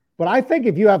 perhaps, but I think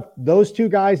if you have those two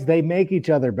guys, they make each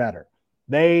other better.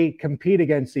 They compete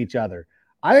against each other.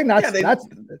 I think that's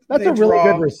a really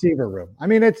good receiver room. I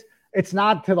mean, it's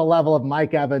not to the level of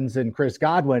Mike Evans and Chris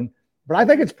Godwin, but I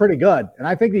think it's pretty good. And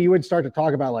I think that you would start to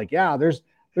talk about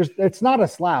it's not a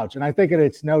slouch. And I think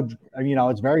it's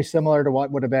very similar to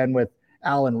what would have been with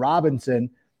Allen Robinson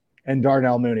and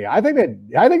Darnell Mooney. I think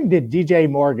that DJ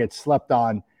Moore gets slept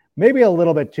on maybe a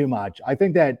little bit too much. I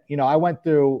think that, I went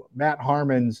through Matt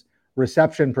Harmon's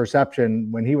reception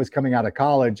perception when he was coming out of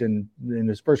college and in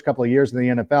his first couple of years in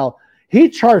the NFL. He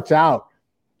charts out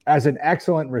as an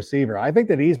excellent receiver. I think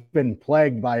that he's been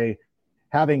plagued by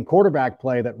having quarterback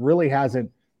play that really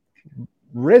hasn't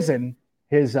risen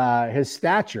his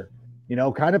stature,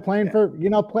 kind of playing for,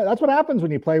 that's what happens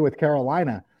when you play with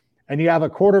Carolina and you have a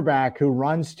quarterback who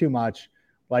runs too much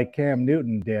like Cam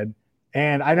Newton did.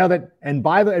 And I know that, and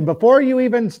before you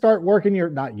even start working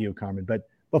not you, Carmen, but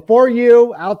before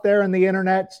you out there on the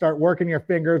internet start working your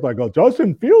fingers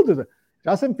Justin Fields is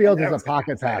a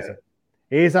pocket passer.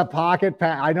 He's a pocket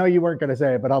pass. I know you weren't going to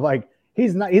say it, but I'm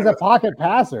he's a pocket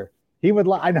passer. He would,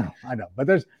 I know, but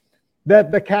there's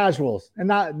the casuals and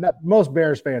not most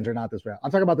Bears fans are not this way.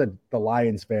 I'm talking about the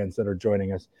Lions fans that are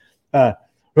joining us.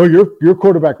 Your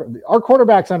quarterback, our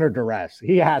quarterback's under duress.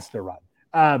 He has to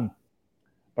run.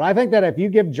 But I think that if you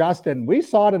give Justin, we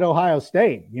saw it at Ohio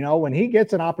State, when he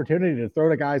gets an opportunity to throw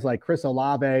to guys like Chris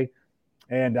Olave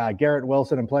and Garrett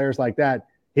Wilson and players like that,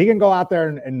 he can go out there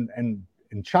and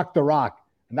chuck the rock.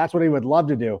 And that's what he would love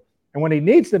to do. And when he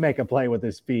needs to make a play with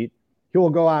his feet, he will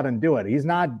go out and do it. He's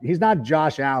not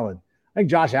Josh Allen. I think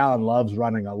Josh Allen loves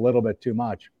running a little bit too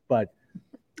much, but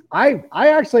I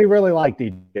actually really like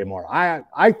DJ Moore.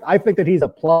 I think that he's a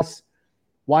plus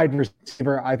wide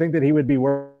receiver. I think that he would be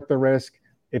worth the risk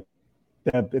if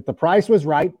the price was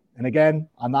right. And again,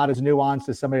 I'm not as nuanced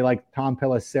as somebody like Tom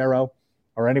Pelissero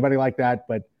or anybody like that,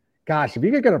 but gosh, if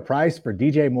you could get a price for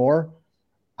DJ Moore,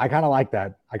 I kind of like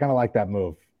that. I kind of like that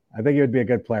move. I think he would be a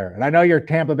good player. And I know your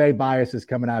Tampa Bay bias is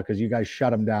coming out because you guys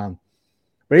shut him down.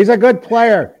 But he's a good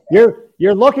player.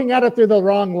 You're looking at it through the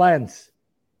wrong lens.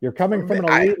 You're coming from an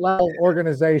elite level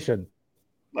organization.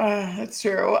 That's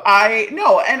true.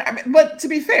 But to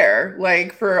be fair,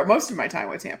 for most of my time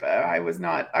with Tampa, I was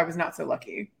not so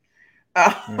lucky.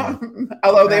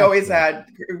 Although they always had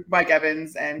Mike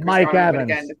Evans and Chris Garner, but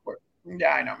again,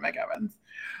 Yeah, I know, Mike Evans.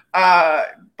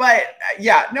 But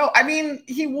yeah, no, I mean,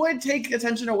 he would take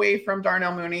attention away from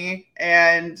Darnell Mooney,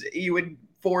 and you would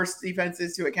force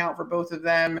defenses to account for both of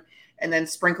them, and then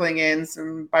sprinkling in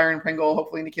some Byron Pringle.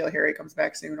 Hopefully N'Keal Harry comes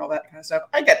back soon, all that kind of stuff.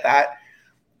 I get that.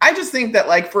 I just think that,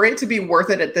 like, for it to be worth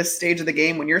it at this stage of the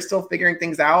game when you're still figuring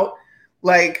things out,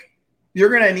 like, you're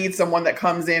going to need someone that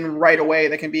comes in right away,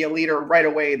 that can be a leader right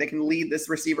away, that can lead this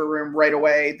receiver room right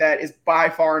away, that is by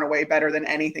far and away better than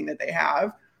anything that they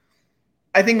have.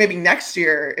 I think maybe next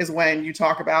year is when you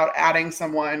talk about adding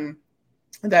someone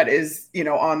that is, you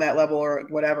know, on that level or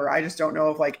whatever. I just don't know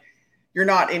if, like, you're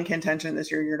not in contention this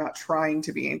year. You're not trying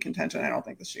to be in contention, I don't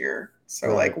think, this year. So,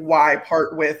 right. Like, why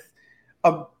part with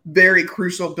a very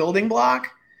crucial building block?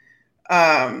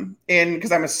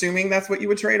 Because I'm assuming that's what you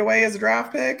would trade away as a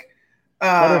draft pick.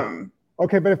 But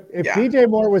if DJ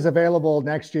Moore was available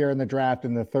next year in the draft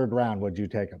in the third round, would you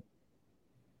take him?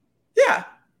 Yeah.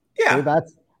 So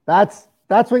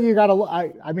that's what you got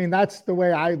to. I mean, that's the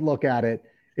way I look at it.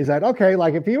 Is that okay?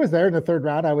 Like, if he was there in the third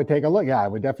round, I would take a look. Yeah, I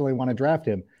would definitely want to draft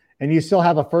him. And you still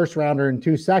have a first rounder in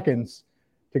 2 seconds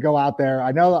to go out there.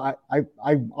 I know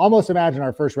I almost imagine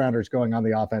our first rounders going on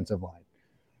the offensive line,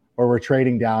 or we're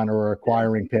trading down, or we're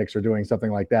acquiring picks, or doing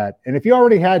something like that. And if you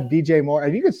already had DJ Moore,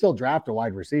 and you could still draft a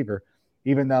wide receiver,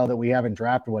 even though that we haven't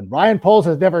drafted one. Ryan Poles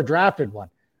has never drafted one,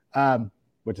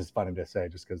 which is funny to say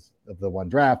just because of the one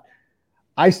draft.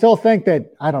 I still think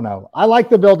that, I don't know. I like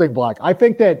the building block. I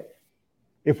think that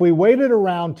if we waited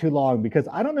around too long, because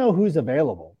I don't know who's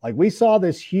available. Like, we saw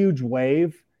this huge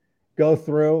wave go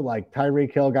through, like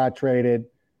Tyreek Hill got traded,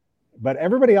 but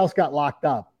everybody else got locked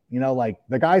up. You know, like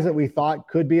the guys that we thought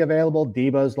could be available,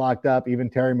 Debo's locked up,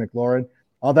 even Terry McLaurin.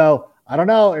 Although, I don't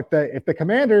know if the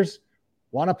Commanders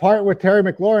want to part with Terry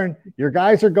McLaurin, your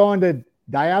guys are going to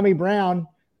Diami Brown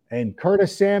and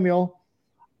Curtis Samuel.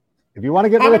 If you want to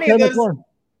get rid of Terry McLaurin.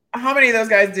 How many of those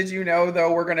guys did you know,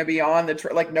 though, were going to be on the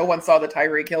like? No one saw the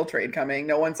Tyreek Hill trade coming.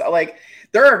 No one saw, like,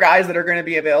 there are guys that are going to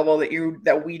be available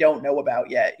that we don't know about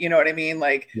yet. You know what I mean?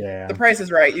 Like, The price is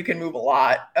right. You can move a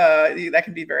lot. That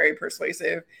can be very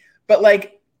persuasive. But,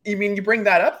 like, I mean, you bring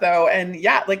that up, though, and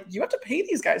yeah, like, you have to pay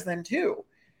these guys then too.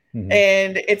 Mm-hmm.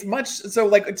 And it's much so,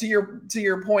 like, to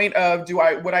your point of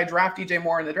would I draft DJ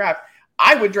Moore in the draft?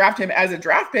 I would draft him as a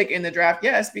draft pick in the draft,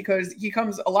 yes, because he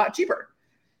comes a lot cheaper.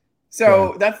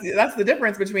 So that's the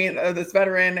difference between this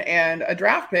veteran and a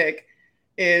draft pick,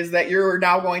 is that you're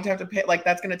now going to have to pay, like,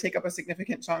 that's going to take up a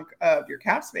significant chunk of your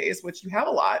cap space, which you have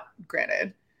a lot,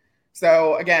 granted.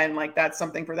 So again, like, that's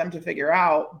something for them to figure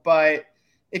out. But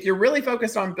if you're really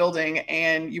focused on building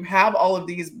and you have all of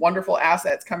these wonderful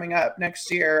assets coming up next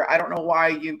year, I don't know why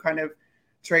you kind of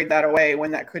trade that away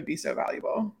when that could be so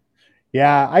valuable.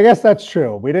 Yeah, I guess that's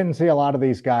true. We didn't see a lot of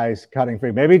these guys cutting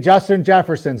free. Maybe Justin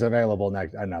Jefferson's available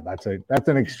next. I know that's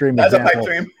an extreme example. That's a pipe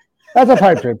dream. That's a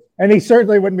pipe dream. And he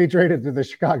certainly wouldn't be traded to the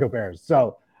Chicago Bears.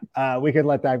 So we could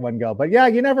let that one go. But yeah,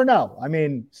 you never know. I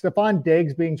mean, Stephon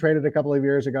Diggs being traded a couple of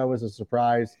years ago was a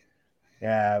surprise.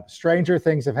 Yeah, stranger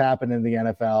things have happened in the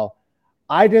NFL.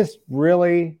 I just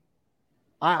really,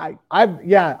 I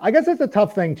guess it's a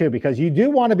tough thing too, because you do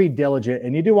want to be diligent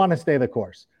and you do want to stay the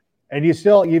course. And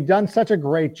you've done such a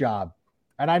great job.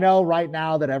 And I know right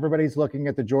now that everybody's looking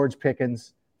at the George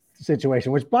Pickens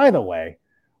situation, which, by the way,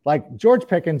 like, George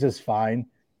Pickens is fine.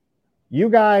 You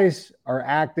guys are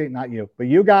acting, not you, but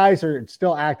you guys are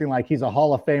still acting like he's a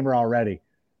Hall of Famer already.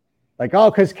 Like,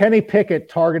 oh, because Kenny Pickett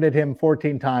targeted him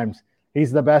 14 times,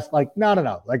 he's the best. Like,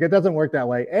 no. Like, it doesn't work that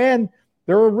way. And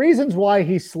there are reasons why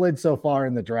he slid so far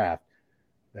in the draft.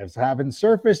 Those haven't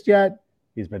surfaced yet.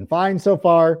 He's been fine so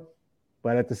far.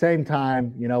 But at the same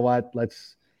time, you know what?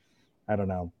 I don't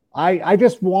know. I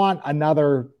just want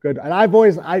another good, and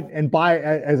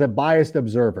as a biased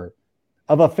observer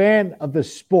of a fan of the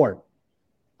sport,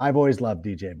 I've always loved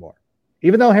DJ Moore.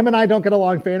 Even though him and I don't get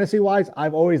along fantasy-wise,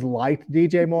 I've always liked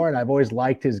DJ Moore, and I've always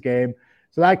liked his game.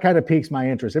 So that kind of piques my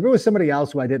interest. If it was somebody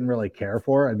else who I didn't really care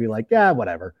for, I'd be like, yeah,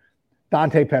 whatever.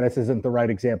 Dante Pettis isn't the right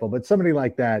example, but somebody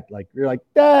like that, like, you're like,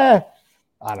 I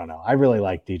don't know. I really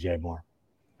like DJ Moore.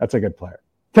 That's a good player.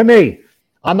 To me,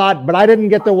 but I didn't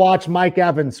get to watch Mike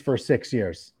Evans for 6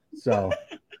 years. So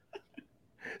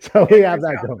we have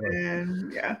that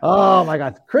going. Yeah. Oh my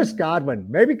God. Chris Godwin.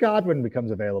 Maybe Godwin becomes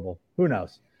available. Who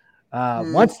knows?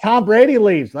 Once Tom Brady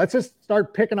leaves, let's just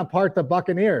start picking apart the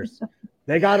Buccaneers.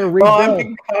 They got to rebuild. Well, I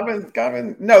mean,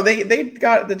 Godwin. No, they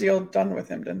got the deal done with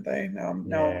him, didn't they? No, I'm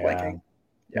blanking.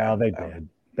 Yeah, they did.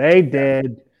 They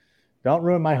did. Don't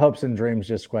ruin my hopes and dreams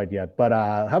just quite yet. But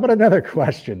how about another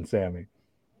question, Sammy?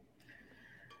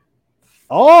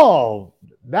 Oh,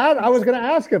 That I was going to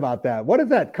ask about that. What is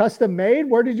that? Custom made?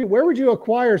 Where would you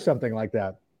acquire something like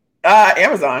that?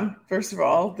 Amazon. First of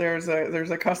all, there's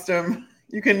a custom.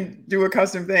 You can do a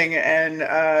custom thing, and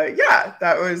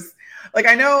that was like,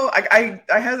 I know I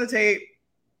hesitate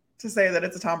to say that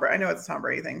it's a Tom Brady. I know it's a Tom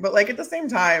Brady thing, but like at the same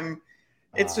time,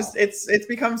 it's just it's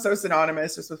become so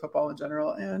synonymous just with football in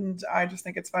general, and I just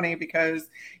think it's funny because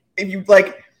if you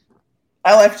like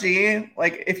LFG,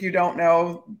 like if you don't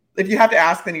know, if you have to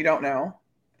ask, then you don't know,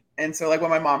 and so like when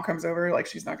my mom comes over, like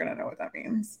she's not gonna know what that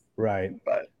means, right?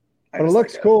 But it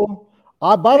looks cool.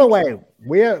 By the way,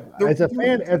 we have as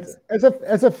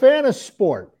a fan of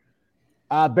sport,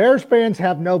 Bears fans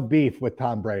have no beef with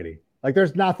Tom Brady. Like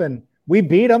there's nothing. We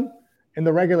beat him in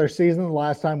the regular season the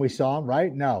last time we saw him,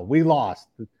 right? No, we lost.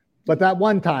 But that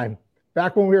one time,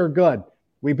 back when we were good,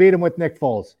 we beat him with Nick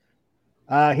Foles.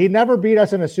 He never beat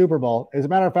us in a Super Bowl. As a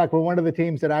matter of fact, we're one of the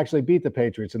teams that actually beat the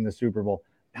Patriots in the Super Bowl.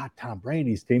 Not Tom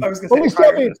Brady's team. I was going to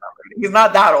say, he's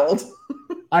not that old.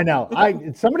 I know.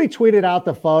 Somebody tweeted out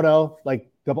the photo, like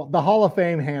the Hall of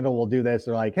Fame handle will do this.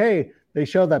 They're like, hey, they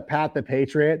show the Pat the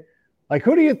Patriot. Like,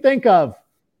 who do you think of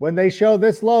when they show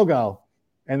this logo?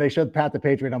 And they showed Pat the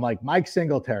Patriot. I'm like, Mike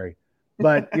Singletary.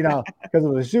 But, because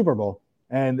of the Super Bowl.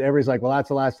 And everybody's like, well, that's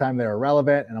the last time they were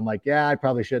relevant. And I'm like, yeah, I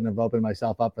probably shouldn't have opened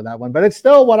myself up for that one. But it's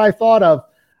still what I thought of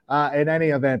in any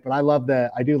event. But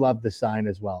I do love the sign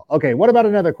as well. Okay, what about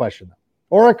another question,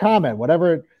 though? Or a comment,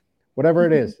 whatever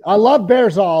it is. I love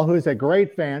Bearsall, who's a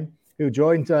great fan who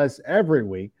joins us every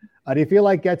week. Do you feel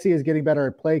like Getsy is getting better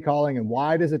at play calling? And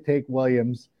why does it take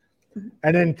Williams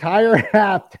an entire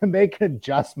half to make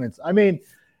adjustments? I mean,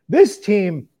 this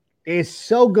team is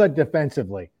so good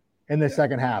defensively in the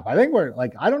second half. I think we're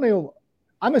like, I don't know.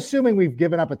 I'm assuming we've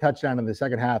given up a touchdown in the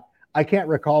second half. I can't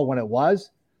recall when it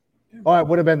was. Oh, it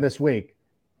would have been this week.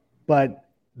 But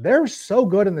they're so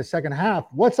good in the second half.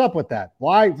 What's up with that?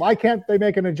 Why can't they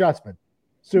make an adjustment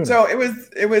sooner? So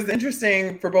it was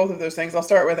interesting for both of those things. I'll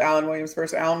start with Alan Williams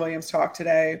first. Alan Williams talked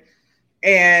today,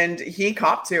 and he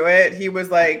copped to it. He was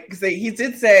like, because he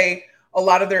did say a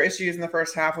lot of their issues in the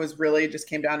first half was really just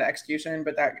came down to execution,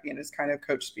 but that is kind of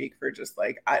coach speak for just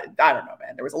like, I don't know,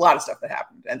 man. There was a lot of stuff that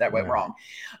happened and that went wrong.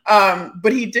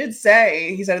 But he did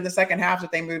say, he said in the second half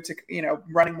that they moved to,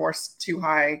 running more too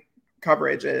high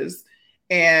coverages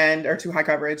or too high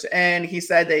coverage. And he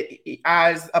said that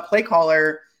as a play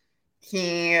caller,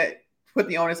 he put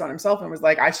the onus on himself and was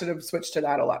like, I should have switched to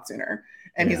that a lot sooner.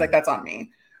 And he's like, that's on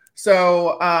me.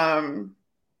 So,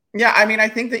 I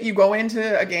think that you go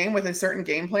into a game with a certain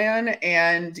game plan,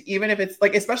 and even if it's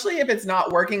like, especially if it's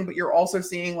not working, but you're also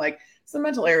seeing like some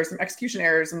mental errors, some execution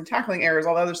errors, some tackling errors,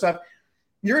 all the other stuff,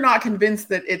 you're not convinced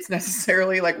that it's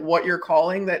necessarily like what you're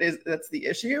calling that's the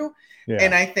issue. Yeah.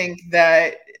 And I think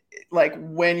that like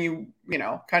when you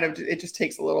kind of, it just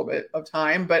takes a little bit of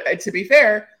time, but to be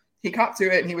fair, he copped to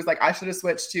it and he was like, I should have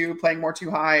switched to playing more too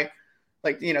high,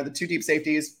 like, the two deep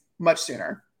safeties much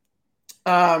sooner.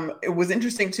 It was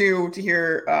interesting too to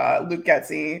hear Luke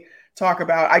Getsy talk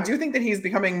about, I do think that he's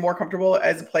becoming more comfortable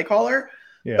as a play caller,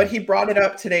 but he brought it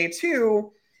up today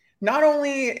too. Not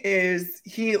only is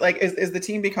he like, is the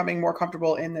team becoming more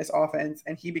comfortable in this offense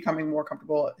and he's becoming more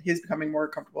comfortable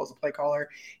as a play caller,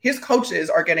 his coaches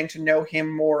are getting to know him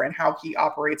more and how he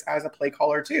operates as a play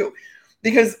caller too.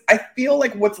 Because I feel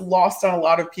like what's lost on a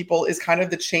lot of people is kind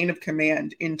of the chain of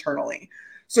command internally.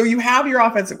 So you have your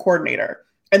offensive coordinator,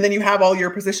 and then you have all your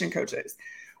position coaches.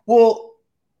 Well,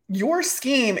 your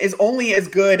scheme is only as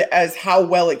good as how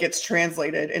well it gets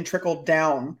translated and trickled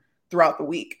down throughout the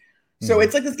week. So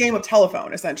it's like this game of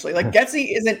telephone, essentially. Like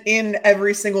Getsy isn't in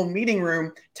every single meeting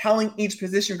room telling each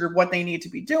position group what they need to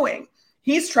be doing.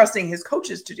 He's trusting his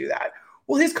coaches to do that.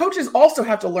 Well, his coaches also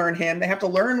have to learn him. They have to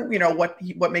learn,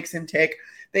 what makes him tick.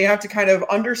 They have to kind of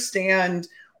understand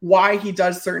why he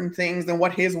does certain things and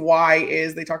what his why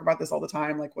is. They talk about this all the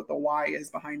time, like what the why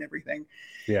is behind everything.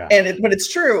 Yeah. But it's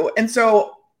true. And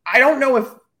so I don't know if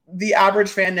the average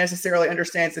fan necessarily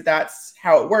understands that that's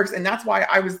how it works. And that's why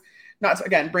I was not to,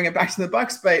 again, bring it back to the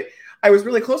Bucs, but I was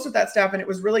really close with that staff. And it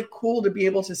was really cool to be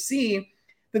able to see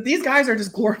that these guys are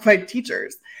just glorified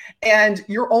teachers and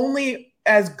you're only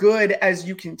as good as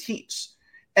you can teach.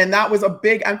 And that was a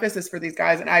big emphasis for these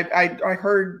guys. And I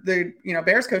heard the,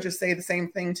 Bears coaches say the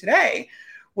same thing today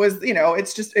was,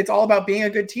 it's all about being a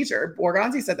good teacher.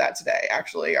 Borgonzi said that today,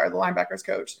 actually, the linebackers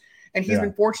coach. And he's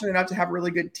been fortunate enough to have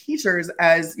really good teachers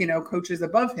as, coaches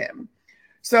above him.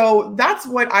 So that's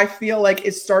what I feel like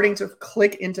is starting to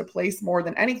click into place more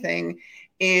than anything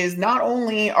is not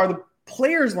only are the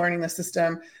players learning the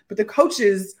system, but the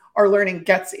coaches are learning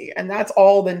Getsy. And that's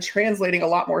all then translating a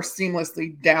lot more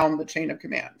seamlessly down the chain of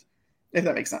command, if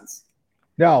that makes sense.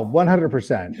 No,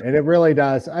 100%. And it really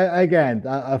does. Again,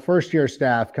 a first-year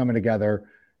staff coming together,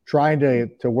 trying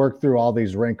to work through all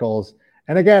these wrinkles.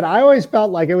 And again, I always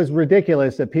felt like it was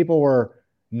ridiculous that people were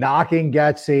knocking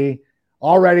Getsy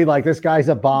already, like this guy's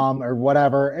a bum or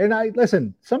whatever. And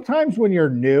listen, sometimes when you're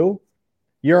new,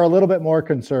 you're a little bit more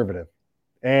conservative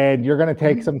and you're going to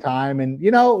take some time. And,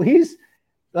 he's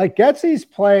like Getsy's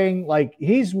playing, like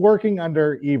he's working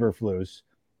under Eberflus,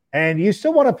 and you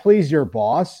still want to please your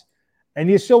boss. And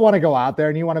you still want to go out there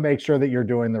and you want to make sure that you're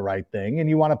doing the right thing and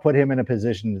you want to put him in a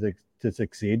position to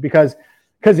succeed because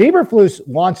Eberflus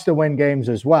wants to win games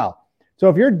as well. So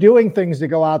if you're doing things to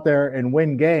go out there and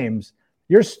win games,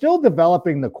 you're still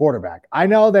developing the quarterback. I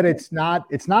know that it's not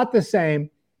the same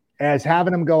as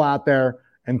having him go out there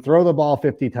and throw the ball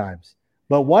 50 times.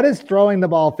 But what is throwing the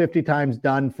ball 50 times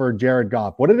done for Jared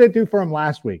Goff? What did it do for him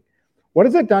last week? What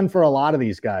has it done for a lot of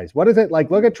these guys? What is it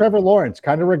like? Look at Trevor Lawrence,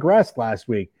 kind of regressed last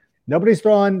week.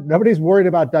 Nobody's worried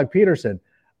about Doug Peterson.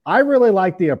 I really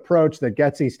like the approach that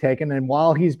Getsy's taken. And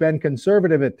while he's been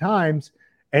conservative at times,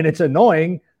 and it's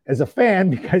annoying as a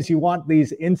fan because you want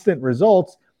these instant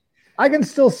results, I can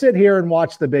still sit here and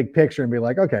watch the big picture and be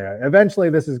like, okay, eventually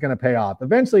this is going to pay off.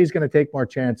 Eventually he's going to take more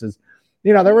chances.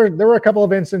 There were a couple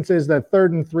of instances, that 3rd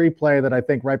and 3 play that I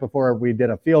think right before we did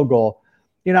a field goal,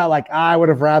 like I would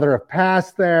have rather have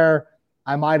passed there.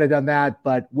 I might have done that.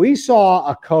 But we saw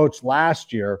a coach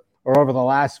last year or over the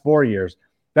last 4 years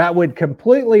that would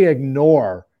completely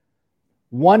ignore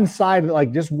one side,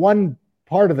 like just one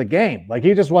part of the game. Like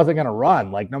he just wasn't going to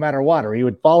run, like no matter what, or he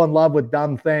would fall in love with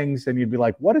dumb things and you'd be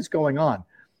like, what is going on?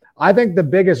 I think the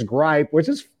biggest gripe, which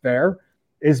is fair,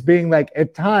 is being like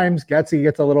at times Getsy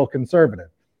gets a little conservative,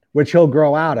 which he'll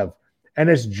grow out of. And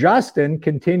as Justin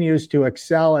continues to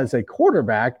excel as a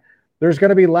quarterback, there's going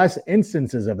to be less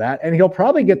instances of that. And he'll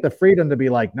probably get the freedom to be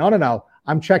like, no,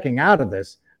 I'm checking out of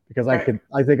this. Because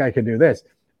I think I can do this.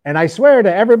 And I swear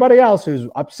to everybody else who's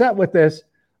upset with this,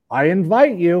 I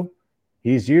invite you.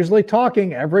 He's usually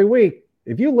talking every week.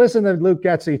 If you listen to Luke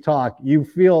Getsy talk, you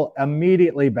feel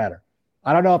immediately better.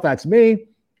 I don't know if that's me,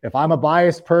 if I'm a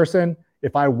biased person,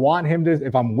 if I'm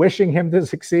wishing him to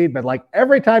succeed, but like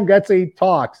every time Getsy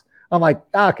talks, I'm like,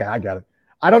 okay, I get it.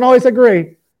 I don't always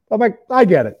agree. But I'm like, I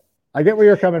get it. I get where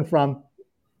you're coming from.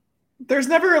 There's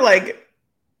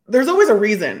always a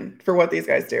reason for what these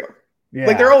guys do. Yeah.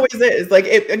 Like there always is. Like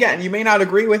again, you may not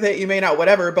agree with it, you may not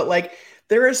whatever, but like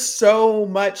there is so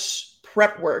much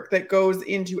prep work that goes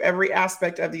into every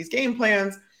aspect of these game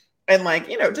plans. And like,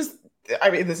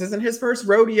 this isn't his first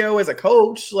rodeo as a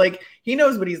coach. Like he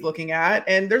knows what he's looking at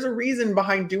and there's a reason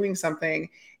behind doing something.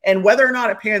 And whether or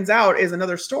not it pans out is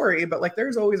another story, but like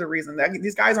there's always a reason. That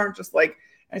these guys aren't just like,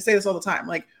 I say this all the time,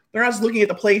 like they're not just looking at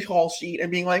the play call sheet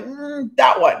and being like,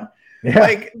 that one. Yeah.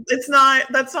 Like that's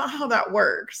not how that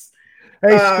works.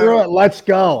 Hey, screw it. Let's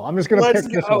go. I'm just going to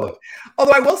pick this one.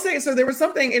 Although I will say, so there was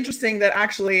something interesting that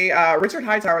actually Richard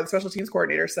Hightower, the special teams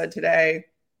coordinator, said today,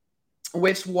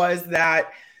 which was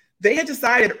that they had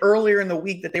decided earlier in the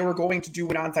week that they were going to do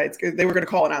they were going to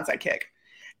call an onside kick.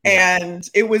 And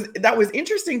that was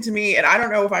interesting to me. And I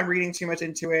don't know if I'm reading too much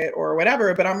into it or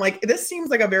whatever, but I'm like, this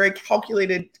seems like a very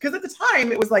calculated, because at the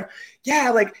time it was like, yeah,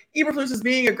 like Eberflus is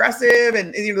being aggressive.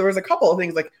 And there was a couple of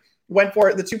things like went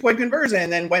for the 2-point conversion,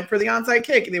 then went for the onside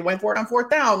kick. They went for it on 4th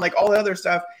down, like all the other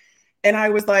stuff. And I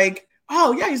was like,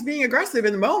 oh yeah, he's being aggressive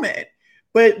in the moment.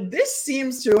 But this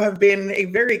seems to have been a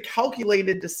very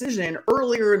calculated decision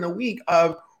earlier in the week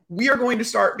of we are going to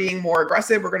start being more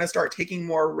aggressive. We're going to start taking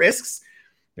more risks.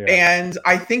 Yeah. And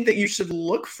I think that you should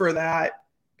look for that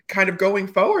kind of going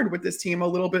forward with this team a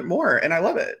little bit more. And I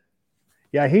love it.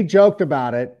 Yeah, he joked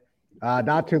about it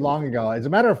not too long ago. As a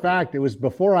matter of fact, it was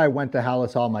before I went to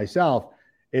Halas Hall myself,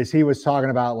 is he was talking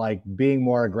about like being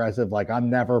more aggressive. Like I'm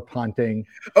never punting.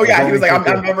 Oh yeah. He was like, I'm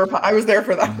never, I was there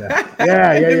for that.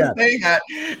 Yeah. Saying that.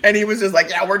 And he was just like,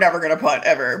 yeah, we're never going to punt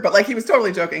ever. But like, he was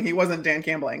totally joking. He wasn't Dan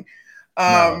Campbelling.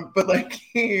 No. But like,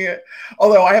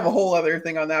 although I have a whole other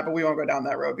thing on that, but we won't go down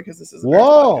that road because this is.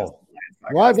 Whoa.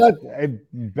 What?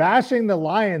 Bashing the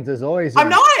Lions is always. I'm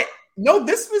not. No,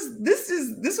 this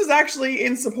was actually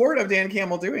in support of Dan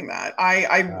Campbell doing that.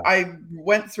 I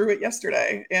went through it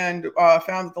yesterday and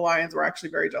found that the Lions were actually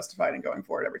very justified in going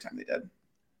for it every time they did.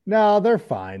 No, they're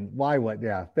fine. Why would?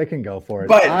 Yeah, they can go for it.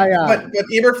 But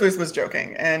Eberflus was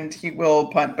joking, and he will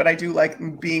punt. But I do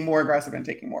like being more aggressive and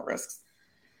taking more risks.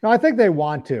 No, I think they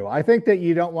want to. I think that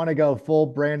you don't want to go full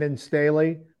Brandon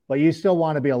Staley, but you still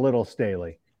want to be a little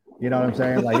Staley. You know what I'm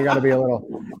saying? Like you got to be a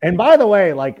little. And by the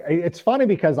way, like it's funny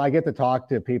because I get to talk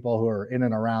to people who are in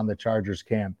and around the Chargers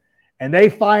camp, and they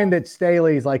find that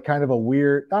Staley's like kind of a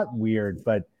weird, not weird,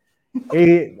 but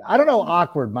I don't know,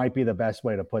 awkward might be the best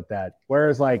way to put that.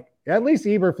 Whereas, like, at least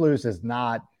Eberflus is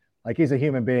not, like, he's a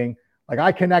human being. Like,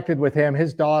 I connected with him.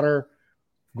 His daughter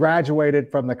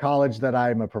graduated from the college that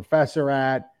I'm a professor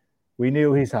at. We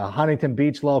knew he's a Huntington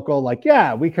Beach local. Like,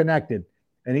 yeah, we connected.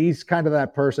 And he's kind of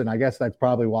that person. I guess that's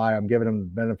probably why I'm giving him the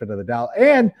benefit of the doubt.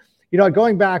 And,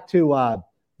 going back to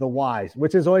the whys,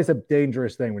 which is always a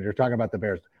dangerous thing when you're talking about the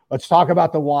Bears. Let's talk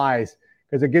about the whys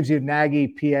because it gives you Nagy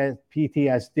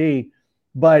PTSD.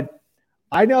 But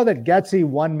I know that Getsy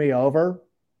won me over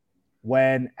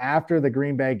when after the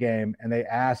Green Bay game and they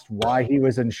asked why he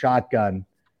was in shotgun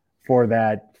for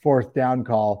that fourth down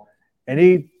call. And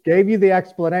he gave you the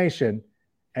explanation.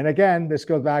 And again, this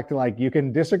goes back to, like, you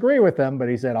can disagree with him, but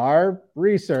he said, our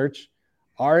research,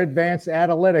 our advanced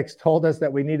analytics told us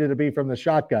that we needed to be from the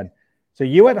shotgun. So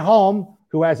you at home,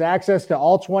 who has access to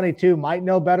all 22, might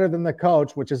know better than the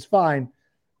coach, which is fine.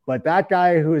 But that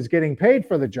guy who is getting paid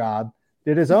for the job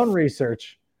did his own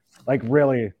research, like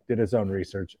really did his own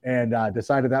research, and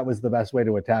decided that was the best way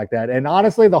to attack that. And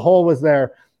honestly, the hole was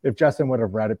there if Justin would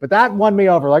have read it. But that won me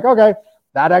over. Like, okay,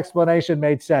 that explanation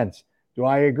made sense. Do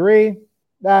I agree?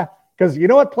 Nah, because you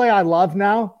know what play I love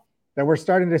now that we're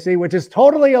starting to see, which is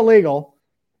totally illegal,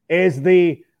 is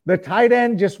the tight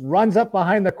end just runs up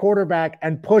behind the quarterback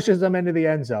and pushes him into the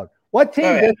end zone. What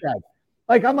team did that?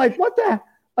 Like, I'm like, what the?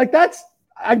 Like, that's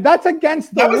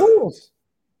against the rules.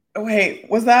 Wait,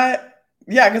 was that?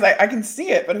 Yeah, because I can see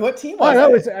it, but what team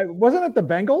was it? Wasn't it the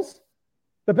Bengals?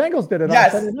 The Bengals did it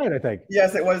on Sunday night, I think.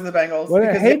 Yes, it was the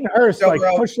Bengals. Hayden Hurst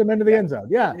pushed them into the end zone.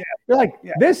 Yeah. You're like,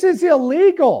 this is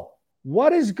illegal.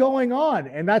 What is going on?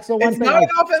 And that's the one thing. It's not an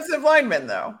offensive lineman,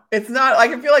 though. It's not.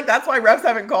 Like, I feel like that's why refs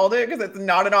haven't called it, because it's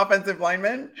not an offensive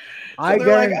lineman. So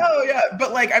they're like, oh, yeah.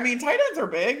 But, like, I mean, tight ends are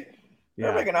big.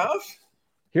 They're big enough.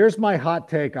 Here's my hot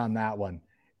take on that one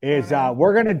is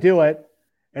we're going to do it,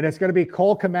 and it's going to be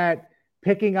Cole Kmet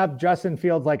picking up Justin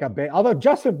Fields like a big – although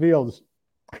Justin Fields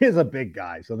is a big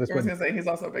guy. So this I was going to say he's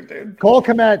also a big dude. Cole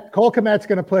Kmet's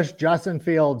going to push Justin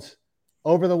Fields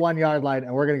over the 1 yard line,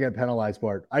 and we're going to get penalized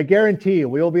for it. I guarantee you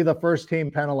we will be the first team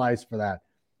penalized for that.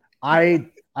 I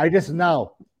just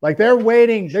know. Like, they're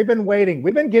waiting. They've been waiting.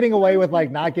 We've been getting away with, like,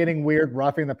 not getting weird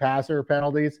roughing the passer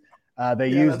penalties. They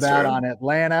used that on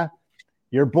Atlanta.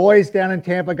 Your boys down in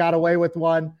Tampa got away with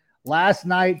one last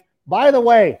night. By the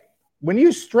way, when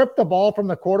you strip the ball from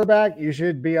the quarterback, you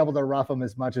should be able to rough them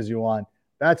as much as you want.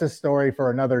 That's a story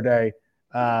for another day.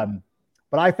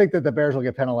 But I think that the Bears will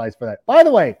get penalized for that. By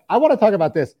the way, I want to talk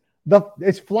about this.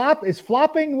 Is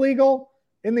flopping legal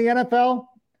in the NFL?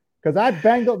 Because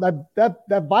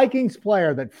that Vikings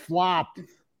player that flopped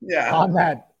on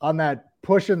that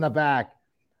push in the back.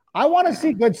 I want to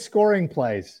see good scoring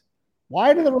plays.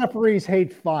 Why do the referees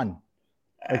hate fun?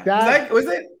 Like that? Was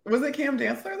it Cam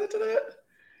Dantzler that did it?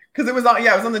 Because it was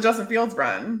on the Justin Fields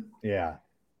run. Yeah.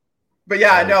 But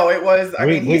it was. I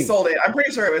mean, he sold it. I'm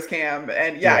pretty sure it was Cam,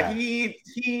 and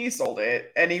he sold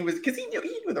it, and he was because he knew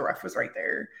the ref was right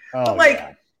there. Oh,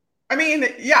 I mean,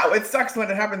 it sucks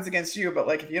when it happens against you, but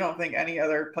like if you don't think any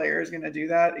other player is going to do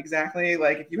that exactly,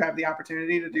 like if you have the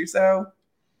opportunity to do so,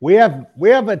 we have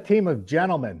a team of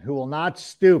gentlemen who will not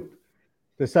stoop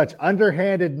to such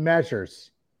underhanded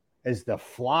measures as the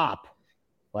flop.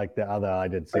 Like the other, I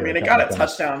did say. I mean, it got a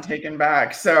touchdown taken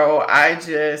back, so I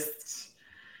just.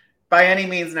 By any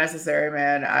means necessary,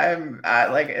 man. I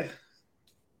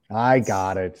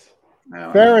got it.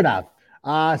 Fair enough.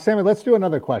 Sammy, let's do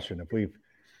another question.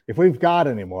 If we've got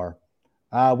any more,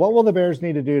 what will the Bears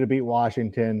need to do to beat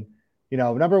Washington?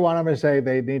 Number one, I'm going to say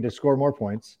they need to score more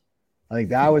points. I think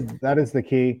that is the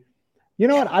key. You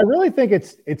know what? I really think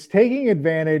it's taking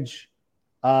advantage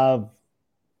of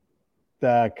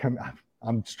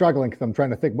I'm struggling because I'm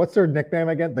trying to think. What's their nickname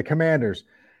again? The Commanders.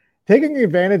 Taking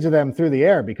advantage of them through the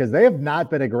air because they have not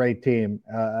been a great team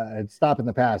at stopping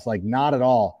the pass, like not at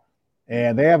all.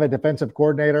 And they have a defensive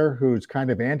coordinator who's kind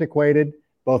of antiquated,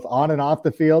 both on and off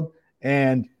the field.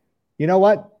 And you know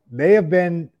what? They have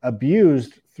been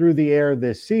abused through the air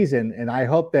this season. And I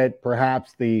hope that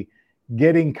perhaps the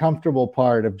getting comfortable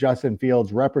part of Justin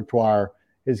Fields' repertoire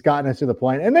has gotten us to the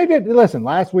point. And they did. Listen,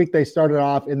 last week they started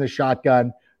off in the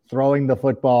shotgun, throwing the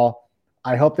football.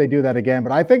 I hope they do that again,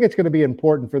 but I think it's going to be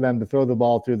important for them to throw the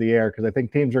ball through the air because I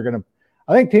think teams are going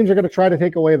to try to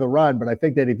take away the run, but I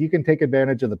think that if you can take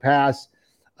advantage of the pass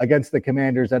against the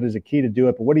Commanders, that is a key to do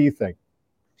it. But what do you think?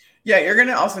 Yeah, you're going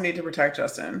to also need to protect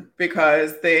Justin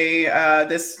because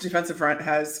this defensive front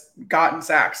has gotten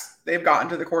sacks. They've gotten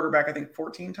to the quarterback, I think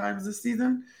 14 times this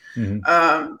season.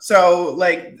 Mm-hmm. So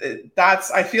like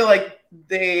I feel like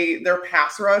their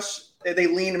pass rush, they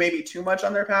lean maybe too much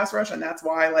on their pass rush. And that's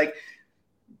why like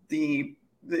the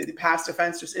the pass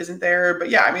defense just isn't there. But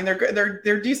yeah, I mean,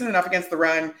 they're decent enough against the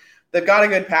run. They've got a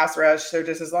good pass rush. So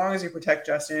just as long as you protect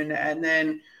Justin, and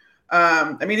then,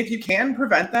 I mean, if you can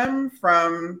prevent them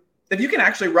from, if you can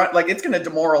actually run, like it's going to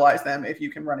demoralize them if you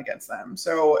can run against them.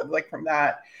 So like from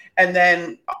that, and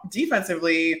then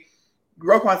defensively,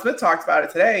 Roquan Smith talked about it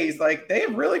today. He's like, they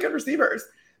have really good receivers.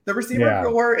 The receiver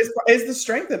core is the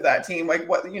strength of that team. Like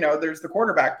there's the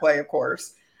quarterback play, of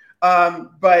course.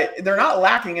 But they're not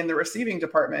lacking in the receiving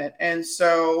department. And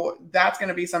so that's going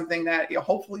to be something that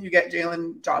hopefully you get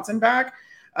Jalen Johnson back.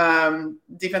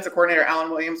 Defensive coordinator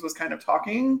Alan Williams was kind of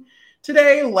talking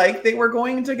today like they were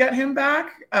going to get him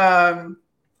back.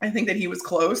 I think that he was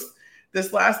close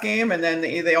this last game, and then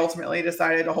they ultimately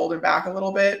decided to hold him back a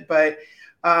little bit. But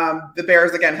the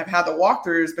Bears, again, have had the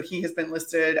walkthroughs, but he has been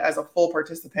listed as a full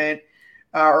participant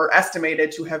or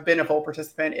estimated to have been a full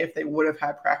participant if they would have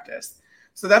had practice.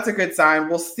 So that's a good sign.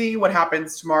 We'll see what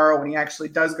happens tomorrow when he actually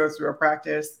does go through a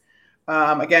practice.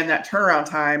 Again, that turnaround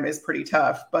time is pretty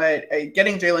tough, but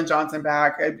getting Jalen Johnson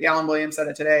back, Alan Williams said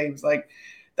it today. He was like,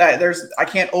 I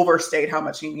can't overstate how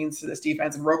much he means to this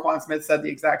defense. And Roquan Smith said the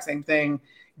exact same thing,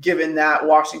 given that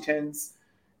Washington's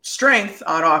strength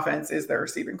on offense is their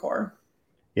receiving core.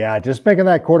 Yeah, just making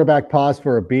that quarterback pause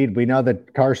for a beat. We know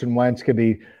that Carson Wentz could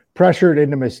be pressured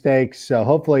into mistakes. So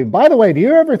hopefully, by the way, do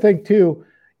you ever think too,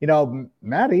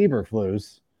 Matt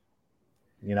Eberflus,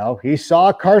 he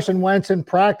saw Carson Wentz in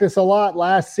practice a lot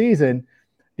last season.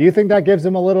 Do you think that gives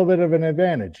him a little bit of an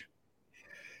advantage?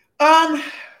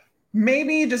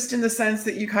 Maybe just in the sense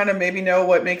that you kind of maybe know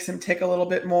what makes him tick a little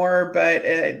bit more, but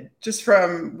just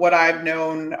from what I've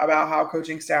known about how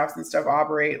coaching staffs and stuff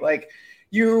operate, like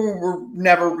you were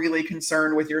never really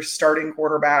concerned with your starting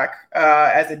quarterback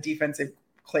as a defensive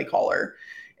play caller.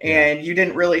 And you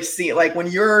didn't really see, like when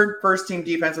your first team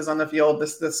defense was on the field,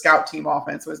 the scout team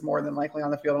offense was more than likely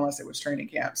on the field unless it was training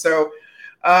camp. So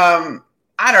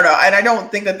I don't know. And I don't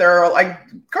think that there are like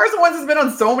Carson Wentz has been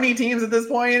on so many teams at this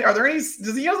point. Are there any,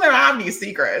 he doesn't have any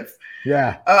secrets.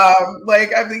 Yeah.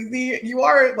 Like I think you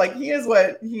are like, he is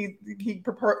what he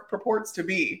purports to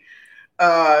be.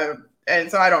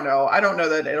 And so I don't know. I don't know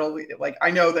that it'll like,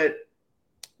 I know that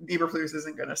Eberflus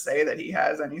isn't going to say that he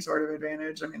has any sort of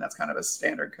advantage. I mean, that's kind of a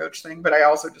standard coach thing, but I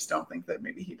also just don't think that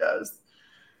maybe he does.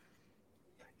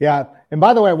 Yeah. And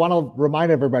by the way, I want to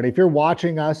remind everybody, if you're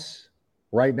watching us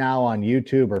right now on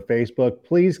YouTube or Facebook,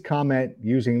 please comment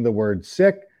using the word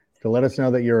sick to let us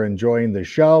know that you're enjoying the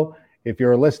show. If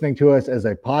you're listening to us as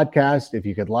a podcast, if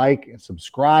you could like and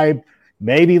subscribe,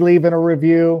 maybe leave in a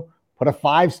review, put a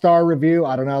 5-star review.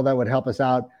 I don't know, that would help us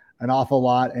out an awful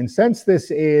lot. And since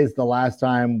this is the last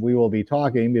time we will be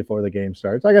talking before the game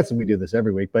starts, I guess we do this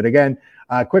every week, but again,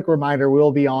 a quick reminder,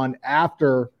 we'll be on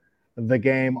after the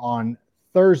game on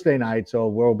Thursday night. So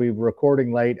we'll be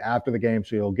recording late after the game.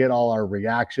 So you'll get all our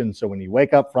reactions. So when you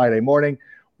wake up Friday morning,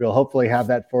 we'll hopefully have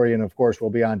that for you. And of course, we'll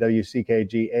be on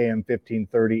WCKG AM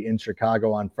 1530 in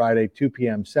Chicago on Friday, 2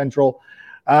 p.m. Central.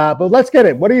 But let's get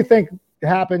it. What do you think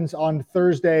happens on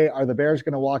Thursday? Are the Bears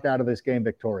going to walk out of this game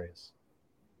victorious?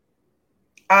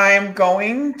 I'm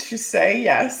going to say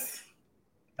yes.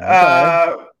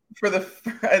 Okay.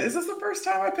 Is this the first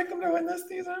time I picked them to win this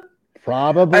season?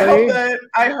 Probably.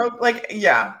 I hope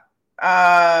yeah.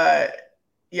 I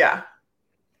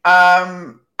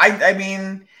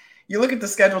mean, you look at the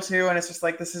schedule too, and it's just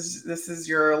like, this is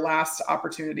your last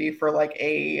opportunity for like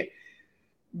a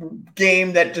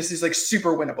game that just is like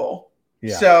super winnable.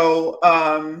 Yeah. So,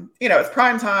 it's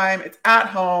prime time, it's at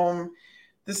home.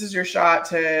 This is your shot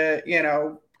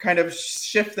to, kind of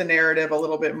shift the narrative a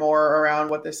little bit more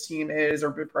around what this team is or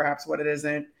perhaps what it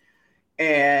isn't.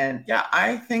 And yeah,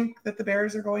 I think that the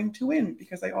Bears are going to win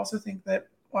because I also think that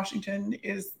Washington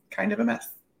is kind of a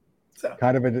mess. So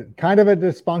kind of a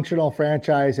dysfunctional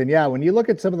franchise. And yeah, when you look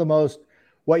at some of the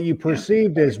what you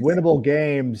perceived as winnable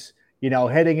games,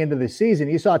 heading into the season,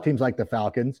 you saw teams like the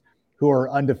Falcons who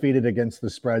are undefeated against the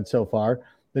spread so far.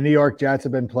 The New York Jets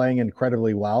have been playing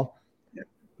incredibly well.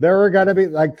 There are going to be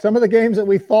like some of the games that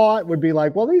we thought would be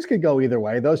like, well, these could go either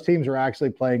way. Those teams are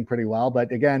actually playing pretty well.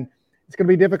 But again, it's going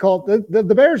to be difficult.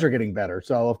 The Bears are getting better.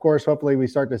 So, of course, hopefully we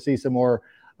start to see some more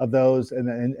of those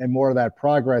and more of that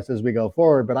progress as we go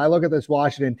forward. But I look at this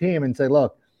Washington team and say,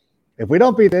 look, if we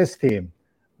don't beat this team,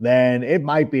 then it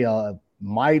might be the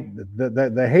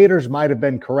haters might have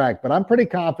been correct. But I'm pretty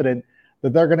confident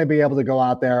that they're going to be able to go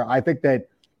out there. I think that,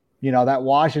 that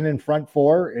Washington front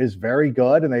four is very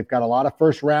good, and they've got a lot of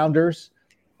first rounders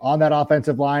on that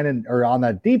offensive line or on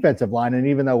that defensive line. And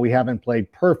even though we haven't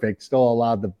played perfect, still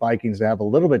allowed the Vikings to have a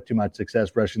little bit too much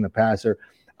success rushing the passer.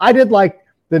 I did like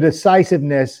the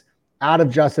decisiveness out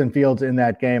of Justin Fields in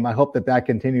that game. I hope that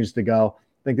continues to go.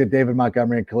 think that David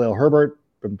Montgomery and Khalil Herbert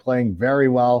been playing very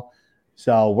well.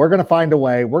 So we're going to find a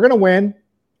way. We're going to win.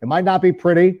 It might not be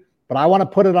pretty, but I want to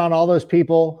put it on all those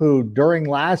people who during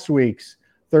last week's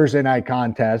Thursday night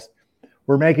contest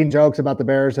were making jokes about the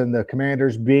Bears and the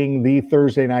Commanders being the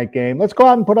Thursday night game. Let's go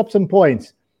out and put up some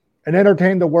points and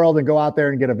entertain the world and go out there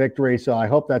and get a victory. So I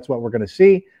hope that's what we're going to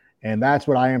see. And that's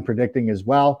what I am predicting as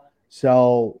well.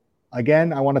 So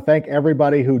again, I want to thank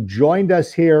everybody who joined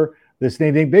us here this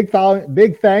evening. Big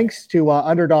thanks to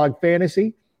Underdog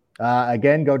Fantasy.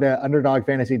 Again, go to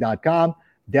underdogfantasy.com,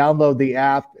 download the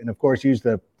app, and of course, use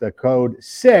the code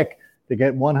SICK to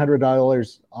get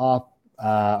 $100 off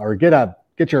or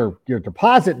get your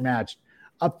deposit matched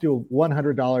up to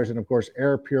 $100. And of course,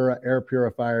 Air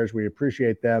Purifiers. We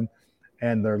appreciate them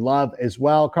and their love as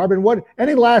well. Carbon,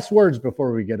 any last words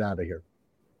before we get out of here?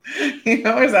 You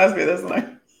always ask me this,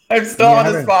 and I'm still on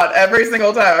the spot every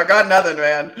single time. I've got nothing,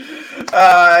 man.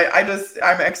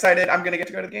 I'm excited. I'm going to get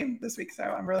to go to the game this week, so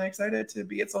I'm really excited to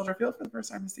be at Soldier Field for the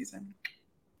first time this season.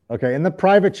 Okay, in the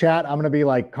private chat, I'm going to be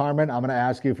like, Carmen, I'm going to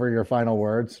ask you for your final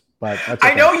words, but that's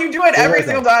okay. I know you do it every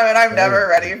single time, and I'm never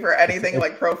ready for anything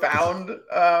like profound.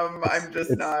 I'm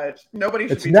just not. Nobody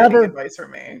should be taking advice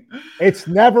from me. It's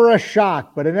never a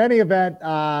shock, but in any event,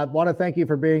 I want to thank you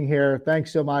for being here.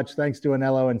 Thanks so much. Thanks to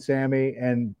Anello and Sammy.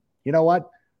 And you know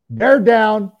what? Bear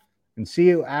down, and see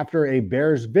you after a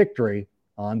Bears victory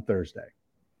on Thursday.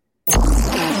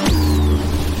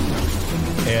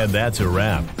 And that's a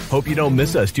wrap. Hope you don't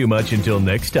miss us too much until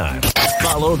next time.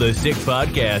 Follow the Sick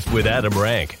Podcast with Adam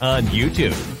Rank on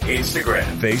YouTube, Instagram,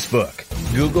 Facebook,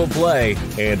 Google Play,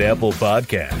 and Apple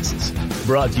Podcasts.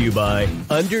 Brought to you by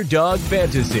Underdog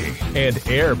Fantasy and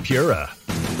Air Pura.